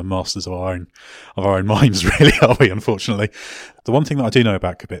 none of us are masters of our own minds, really, are we, unfortunately? The one thing that I do know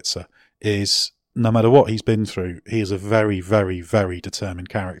about Kubica is no matter what he's been through, he is a very, very, very determined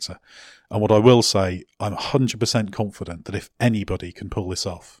character. And what I will say, I'm 100% confident that if anybody can pull this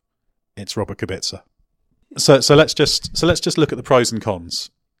off, it's Robert Kubica. So let's just look at the pros and cons.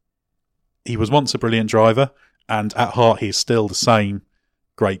 He was once a brilliant driver, and at heart he is still the same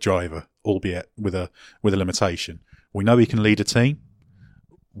great driver, albeit with a limitation. We know he can lead a team.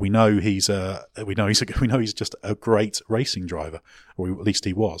 We know he's just a great racing driver, or at least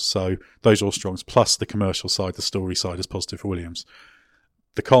he was. So those are all strongs. Plus the commercial side, the story side is positive for Williams.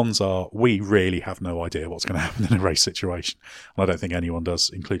 The cons are we really have no idea what's going to happen in a race situation. And I don't think anyone does,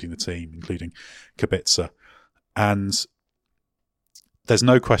 including the team, including Kubica. And there's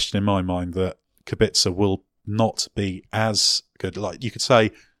no question in my mind that Kubica will not be as good. Like you could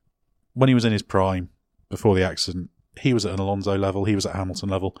say, when he was in his prime, before the accident, he was at an Alonso level, he was at Hamilton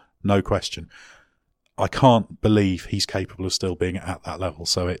level, no question. I can't believe he's capable of still being at that level.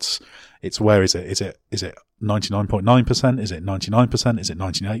 So it's where is it? Is it 99.9%? Is it 99%? Is it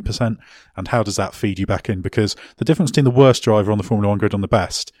 98%? And how does that feed you back in? Because the difference between the worst driver on the Formula One grid and the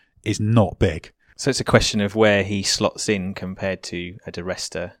best is not big. So it's a question of where he slots in compared to a Di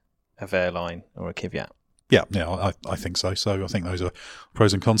Resta, a Wehrlein or a Kvyat. Yeah, I think so. So I think those are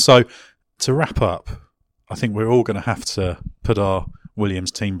pros and cons. So to wrap up, I think we're all going to have to put our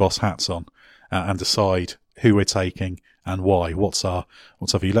Williams team boss hats on and decide who we're taking and why. What's our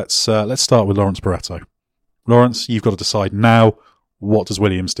view? Let's start with Lawrence Barretto. Lawrence, you've got to decide now. What does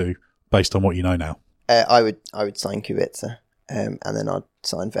Williams do based on what you know now? I would sign Kubica, and then I'd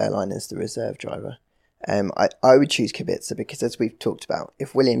sign Wehrlein as the reserve driver. I would choose Kubica because, as we've talked about,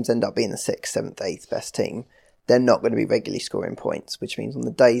 if Williams end up being the 6th, 7th, 8th best team, they're not going to be regularly scoring points, which means on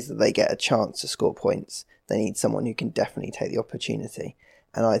the days that they get a chance to score points, they need someone who can definitely take the opportunity.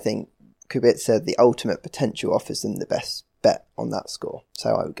 And I think Kubica, the ultimate potential, offers them the best bet on that score.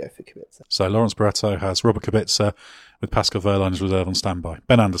 So I would go for Kubica. So Lawrence Barretto has Robert Kubica with Pascal Wehrlein as reserve on standby.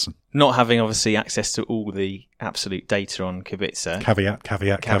 Ben Anderson. Not having obviously access to all the absolute data on Kubica.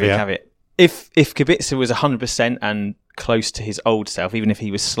 Caveat. If Kubica was 100% and close to his old self, even if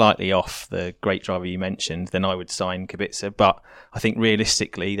he was slightly off the great driver you mentioned, then I would sign Kubica. But I think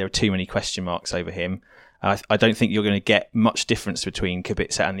realistically, there are too many question marks over him. I don't think you're going to get much difference between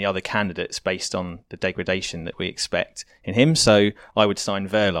Kubica and the other candidates based on the degradation that we expect in him. So I would sign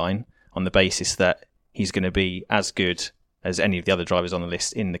Wehrlein on the basis that he's going to be as good as any of the other drivers on the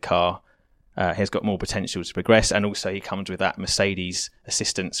list in the car. He has got more potential to progress, and also he comes with that Mercedes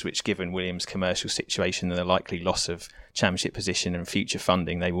assistance, which, given Williams' commercial situation and the likely loss of championship position and future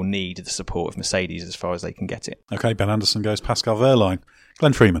funding, they will need the support of Mercedes as far as they can get it. Okay, Ben Anderson goes Pascal Wehrlein.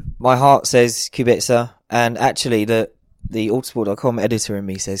 Glenn Freeman. My heart says Kubica, and actually the Autosport.com editor in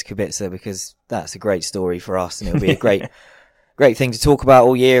me says Kubica, because that's a great story for us, and it'll be a great thing to talk about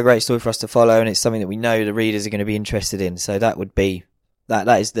all year, a great story for us to follow, and it's something that we know the readers are going to be interested in. So that would be that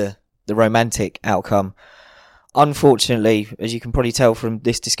is the romantic outcome. Unfortunately, as you can probably tell from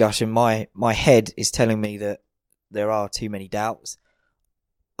this discussion, my head is telling me that there are too many doubts.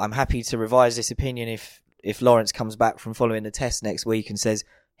 I'm happy to revise this opinion if Lawrence comes back from following the test next week and says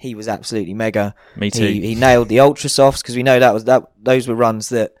he was absolutely mega. Me too. He nailed the ultra softs, because we know those were runs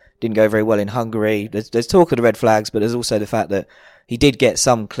that didn't go very well in Hungary. There's talk of the red flags, but there's also the fact that he did get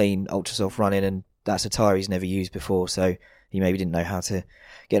some clean ultra soft running, and that's a tyre he's never used before, so he maybe didn't know how to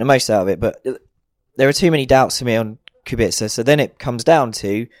get the most out of it. But there are too many doubts for me on Kubica. So then it comes down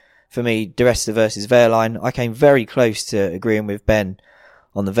to, for me, Di Resta versus Wehrlein. I came very close to agreeing with Ben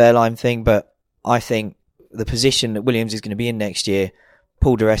on the Wehrlein thing, but I think the position that Williams is going to be in next year,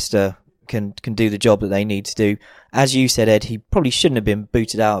 Paul Di Resta can do the job that they need to do. As you said, Ed, he probably shouldn't have been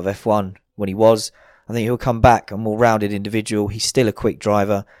booted out of F1 when he was. I think he'll come back a more rounded individual. He's still a quick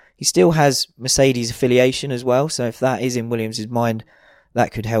driver. He still has Mercedes affiliation as well, so if that is in Williams' mind,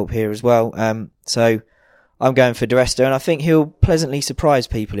 that could help here as well. So I'm going for Di Resta, and I think he'll pleasantly surprise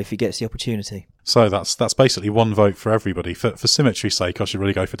people if he gets the opportunity. So that's basically one vote for everybody. For symmetry's sake, I should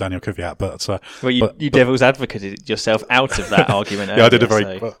really go for Daniel Kvyat, but you devil's advocated yourself out of that argument. Yeah, I did a very.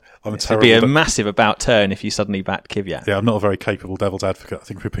 I'm a it terrible. It'd be a massive about turn if you suddenly backed Kvyat. Yeah, I'm not a very capable devil's advocate. I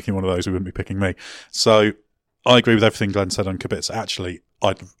think if we're picking one of those, we wouldn't be picking me. So I agree with everything Glenn said on Kubica. Actually,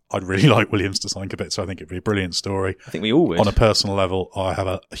 I'd really like Williams to sign Kubica. I think it'd be a brilliant story. I think we all would. On a personal level, I have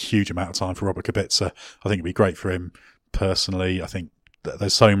a huge amount of time for Robert Kubica. I think it'd be great for him personally. I think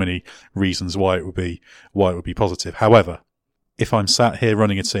there's so many reasons why it would be positive. However, if I'm sat here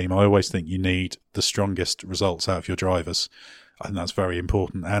running a team, I always think you need the strongest results out of your drivers. I think that's very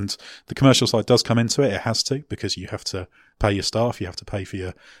important. And the commercial side does come into it. It has to, because you have to pay your staff, you have to pay for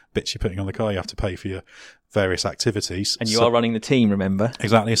your bits you're putting on the car, you have to pay for your various activities. And you are running the team, remember?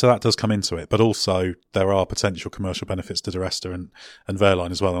 Exactly. So that does come into it. But also there are potential commercial benefits to Di Resta and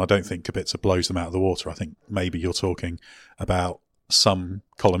Wehrlein as well. And I don't think Kubica blows them out of the water. I think maybe you're talking about some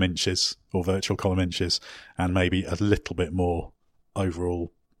column inches or virtual column inches and maybe a little bit more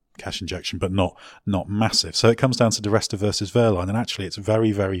overall cash injection, but not massive. So it comes down to Di Resta versus Wehrlein, and actually it's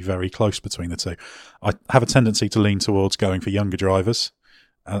very, very, very close between the two. I have a tendency to lean towards going for younger drivers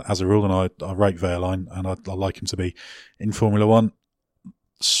as a rule, and I rate Wehrlein, and I like him to be in Formula One.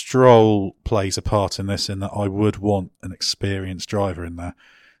 Stroll plays a part in this, in that I would want an experienced driver in there.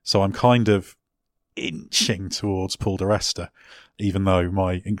 So I'm kind of inching towards Paul Di Resta, even though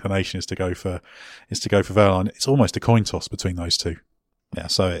my inclination is to go for Wehrlein. It's almost a coin toss between those two. Yeah,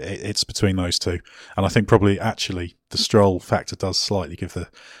 so it's between those two. And I think probably actually the Stroll factor does slightly give the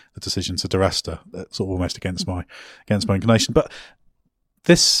decision to Di Resta. That's sort of almost against my inclination. But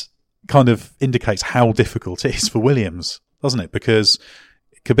this kind of indicates how difficult it is for Williams, doesn't it? Because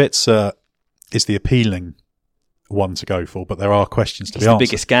Kubica is the appealing one to go for, but there are questions to be answered. He's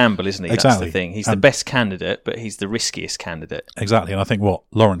the biggest gamble, isn't he? Exactly. That's the thing. He's the best candidate, but he's the riskiest candidate. Exactly. And I think what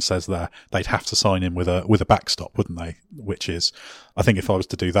Lawrence says there, they'd have to sign him with a backstop, wouldn't they? Which is, I think if I was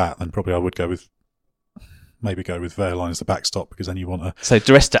to do that, then probably I would go with Wehrlein as the backstop, because then you want to. So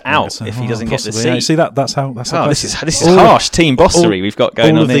Di Resta out if he doesn't get the seat. Yeah, you see that's how. This is harsh team bossery we've got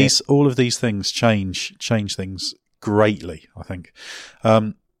going on here. All of these things change things greatly, I think.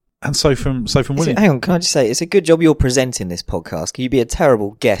 And so from Williams. Hang on, can I just say, it's a good job you're presenting this podcast. Can you be a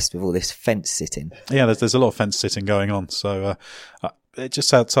terrible guest with all this fence sitting? Yeah, there's a lot of fence sitting going on. So it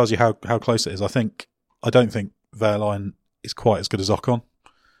just tells you how close it is. I don't think Wehrlein is quite as good as Ocon.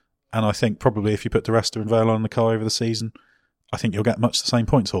 And I think probably if you put Di Resta and Wehrlein in the car over the season, I think you'll get much the same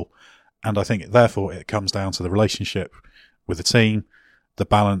points haul. And I think therefore it comes down to the relationship with the team, the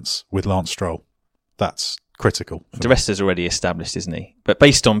balance with Lance Stroll. That's critical. Di Resta's already established, isn't he? But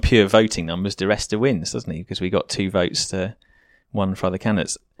based on pure voting numbers, Di Resta wins, doesn't he? Because we got 2 votes to 1 for other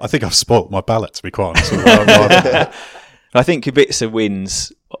candidates. I think I've spoilt my ballot, to be quite honest. I think Kubica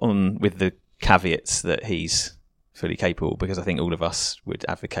wins with the caveats that he's fully capable, because I think all of us would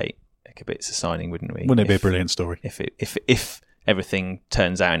advocate a Kubica signing, wouldn't we? Wouldn't it be a brilliant story? If everything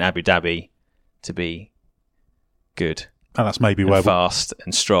turns out in Abu Dhabi to be good. And that's maybe and where fast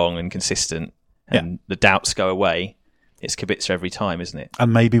and strong and consistent, and the doubts go away. It's Kubica every time, isn't it?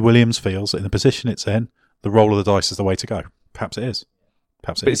 And maybe Williams feels that in the position it's in, the roll of the dice is the way to go. Perhaps it is.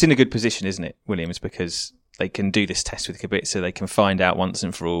 But it's in a good position, isn't it, Williams? Because they can do this test with Kubica. They can find out once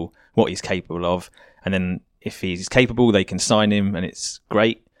and for all what he's capable of. And then if he's capable, they can sign him and it's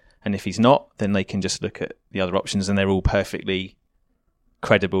great. And if he's not, then they can just look at the other options and they're all perfectly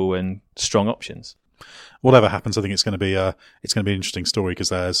credible and strong options. Whatever happens, I think it's going to be an interesting story because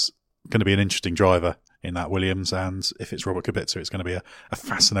there's going to be an interesting driver in that Williams, and if it's Robert Kubica, it's going to be a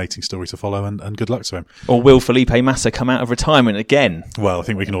fascinating story to follow, and good luck to him. Or will Felipe Massa come out of retirement again? Well, I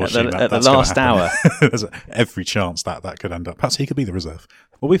think we can all assume at that's the last hour. There's every chance that could end up. Perhaps he could be the reserve.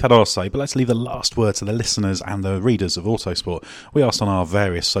 Well, we've had our say, but let's leave the last word to the listeners and the readers of Autosport. We asked on our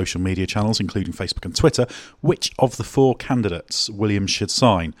various social media channels, including Facebook and Twitter, which of the 4 candidates Williams should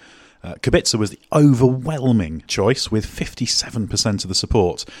sign. Kubica was the overwhelming choice with 57% of the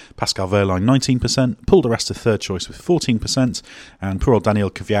support. Pascal Wehrlein 19%, Paul di Resta third choice with 14%, and poor old Daniel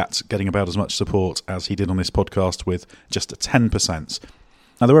Kvyat getting about as much support as he did on this podcast with just 10%.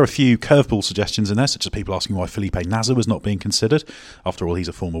 Now, there were a few curveball suggestions in there, such as people asking why Felipe Nasr was not being considered. After all, he's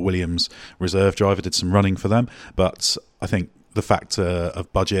a former Williams reserve driver, did some running for them, but I think the factor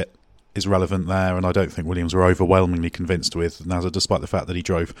of budget is relevant there, and I don't think Williams were overwhelmingly convinced with Nasr, despite the fact that he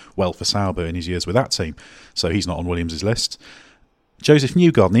drove well for Sauber in his years with that team, so he's not on Williams' list. Joseph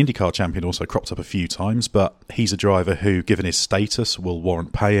Newgarden, the IndyCar champion, also cropped up a few times, but he's a driver who, given his status, will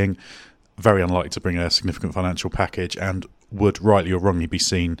warrant paying, very unlikely to bring a significant financial package, and would rightly or wrongly be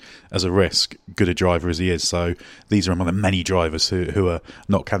seen as a risk, good a driver as he is. So these are among the many drivers who are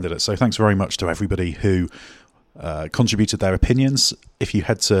not candidates. So thanks very much to everybody who contributed their opinions. If you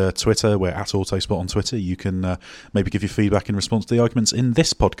head to Twitter, we're at Autosport on Twitter, you can maybe give your feedback in response to the arguments in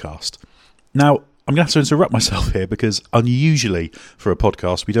this podcast. Now, I'm going to have to interrupt myself here because unusually for a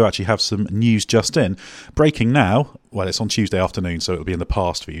podcast, we do actually have some news just in. Breaking now, well, it's on Tuesday afternoon, so it'll be in the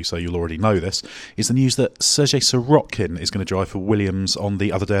past for you, so you'll already know this, is the news that Sergei Sirotkin is going to drive for Williams on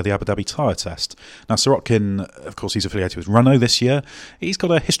the other day of the Abu Dhabi tyre test. Now, Sirotkin, of course, he's affiliated with Renault this year. He's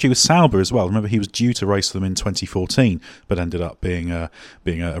got a history with Sauber as well. Remember, he was due to race them in 2014, but ended up being a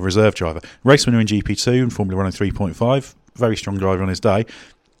reserve driver. Race winner in GP2 and Formula Renault 3.5, very strong driver on his day.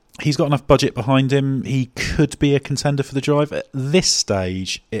 He's got enough budget behind him. He could be a contender for the drive. At this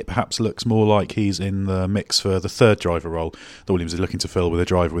stage, it perhaps looks more like he's in the mix for the third driver role that Williams is looking to fill with a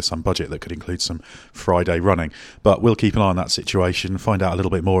driver with some budget that could include some Friday running. But we'll keep an eye on that situation, find out a little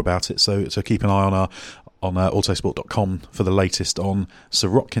bit more about it. So keep an eye on autosport.com for the latest on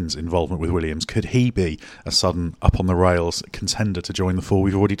Sirotkin's involvement with Williams. Could he be a sudden up-on-the-rails contender to join the 4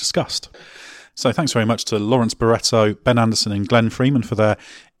 we've already discussed? So thanks very much to Lawrence Barretto, Ben Anderson and Glenn Freeman for their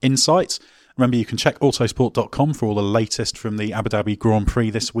insights. Remember, you can check autosport.com for all the latest from the Abu Dhabi Grand Prix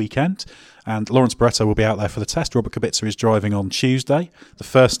this weekend. And Lawrence Barretto will be out there for the test. Robert Kubica is driving on Tuesday, the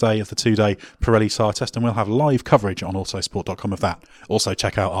first day of the 2-day Pirelli tyre test, and we'll have live coverage on autosport.com of that. Also,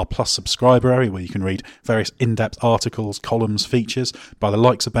 check out our Plus subscriber area where you can read various in-depth articles, columns, features by the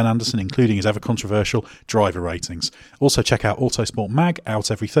likes of Ben Anderson, including his ever-controversial driver ratings. Also, check out Autosport Mag, out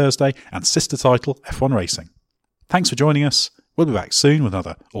every Thursday, and sister title F1 Racing. Thanks for joining us. We'll be back soon with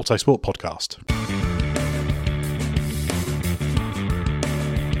another Autosport podcast.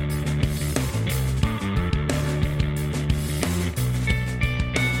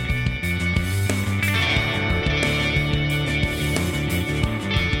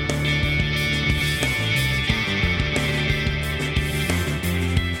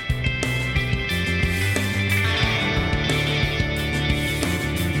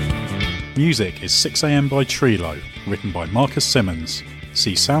 Music is 6am by Trilo, written by Marcus Simmons.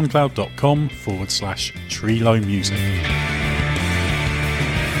 See soundcloud.com/Trilo Music.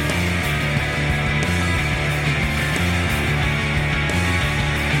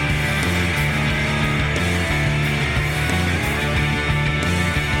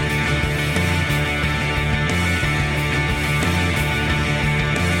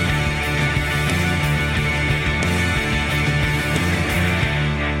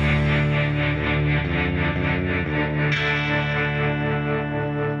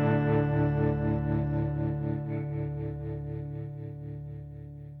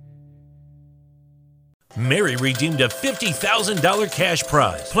 Mary redeemed a $50,000 cash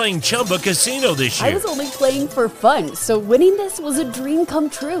prize playing Chumba Casino this year. I was only playing for fun, so winning this was a dream come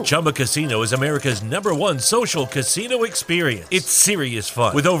true. Chumba Casino is America's #1 social casino experience. It's serious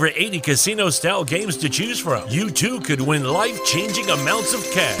fun. With over 80 casino-style games to choose from, you too could win life-changing amounts of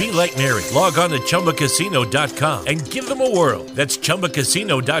cash. Be like Mary. Log on to ChumbaCasino.com and give them a whirl. That's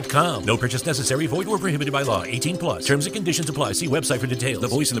ChumbaCasino.com. No purchase necessary. Void where prohibited by law. 18 plus. Terms and conditions apply. See website for details. The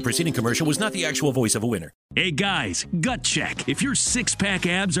voice in the preceding commercial was not the actual voice of a winner. Hey guys, gut check. If your six-pack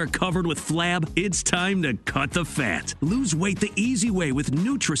abs are covered with flab, it's time to cut the fat. Lose weight the easy way with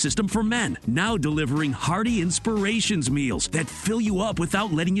Nutrisystem for Men. Now delivering hearty inspirations meals that fill you up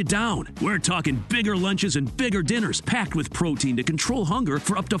without letting you down. We're talking bigger lunches and bigger dinners packed with protein to control hunger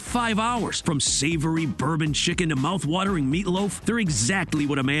for up to 5 hours. From savory bourbon chicken to mouth-watering meatloaf, they're exactly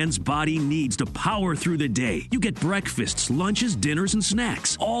what a man's body needs to power through the day. You get breakfasts, lunches, dinners, and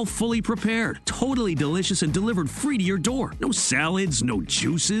snacks, all fully prepared, totally delicious and delivered free to your door. No salads, no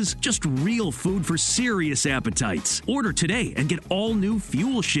juices, just real food for serious appetites. Order today and get all new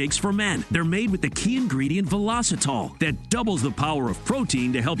Fuel Shakes for Men. They're made with the key ingredient Velocitol that doubles the power of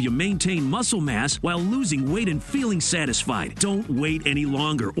protein to help you maintain muscle mass while losing weight and feeling satisfied. Don't wait any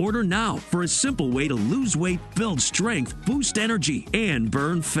longer. Order now for a simple way to lose weight, build strength, boost energy, and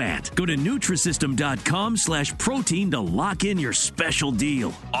burn fat. Go to Nutrisystem.com/protein to lock in your special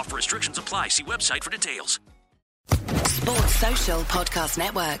deal. Offer restrictions apply. See website for details. Sports Social Podcast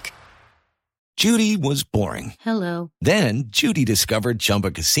Network. Judy was boring. Hello. Then Judy discovered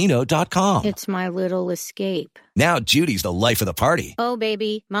ChumbaCasino.com. It's my little escape. Now Judy's the life of the party. Oh,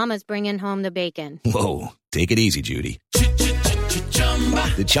 baby, mama's bringing home the bacon. Whoa, take it easy, Judy.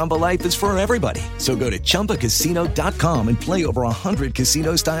 The Chumba life is for everybody. So go to ChumbaCasino.com and play over 100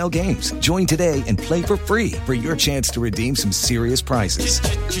 casino-style games. Join today and play for free for your chance to redeem some serious prizes.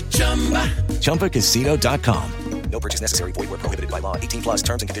 ChumbaCasino.com. No purchase necessary. Void where prohibited by law. 18 plus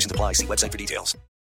terms and conditions apply. See website for details.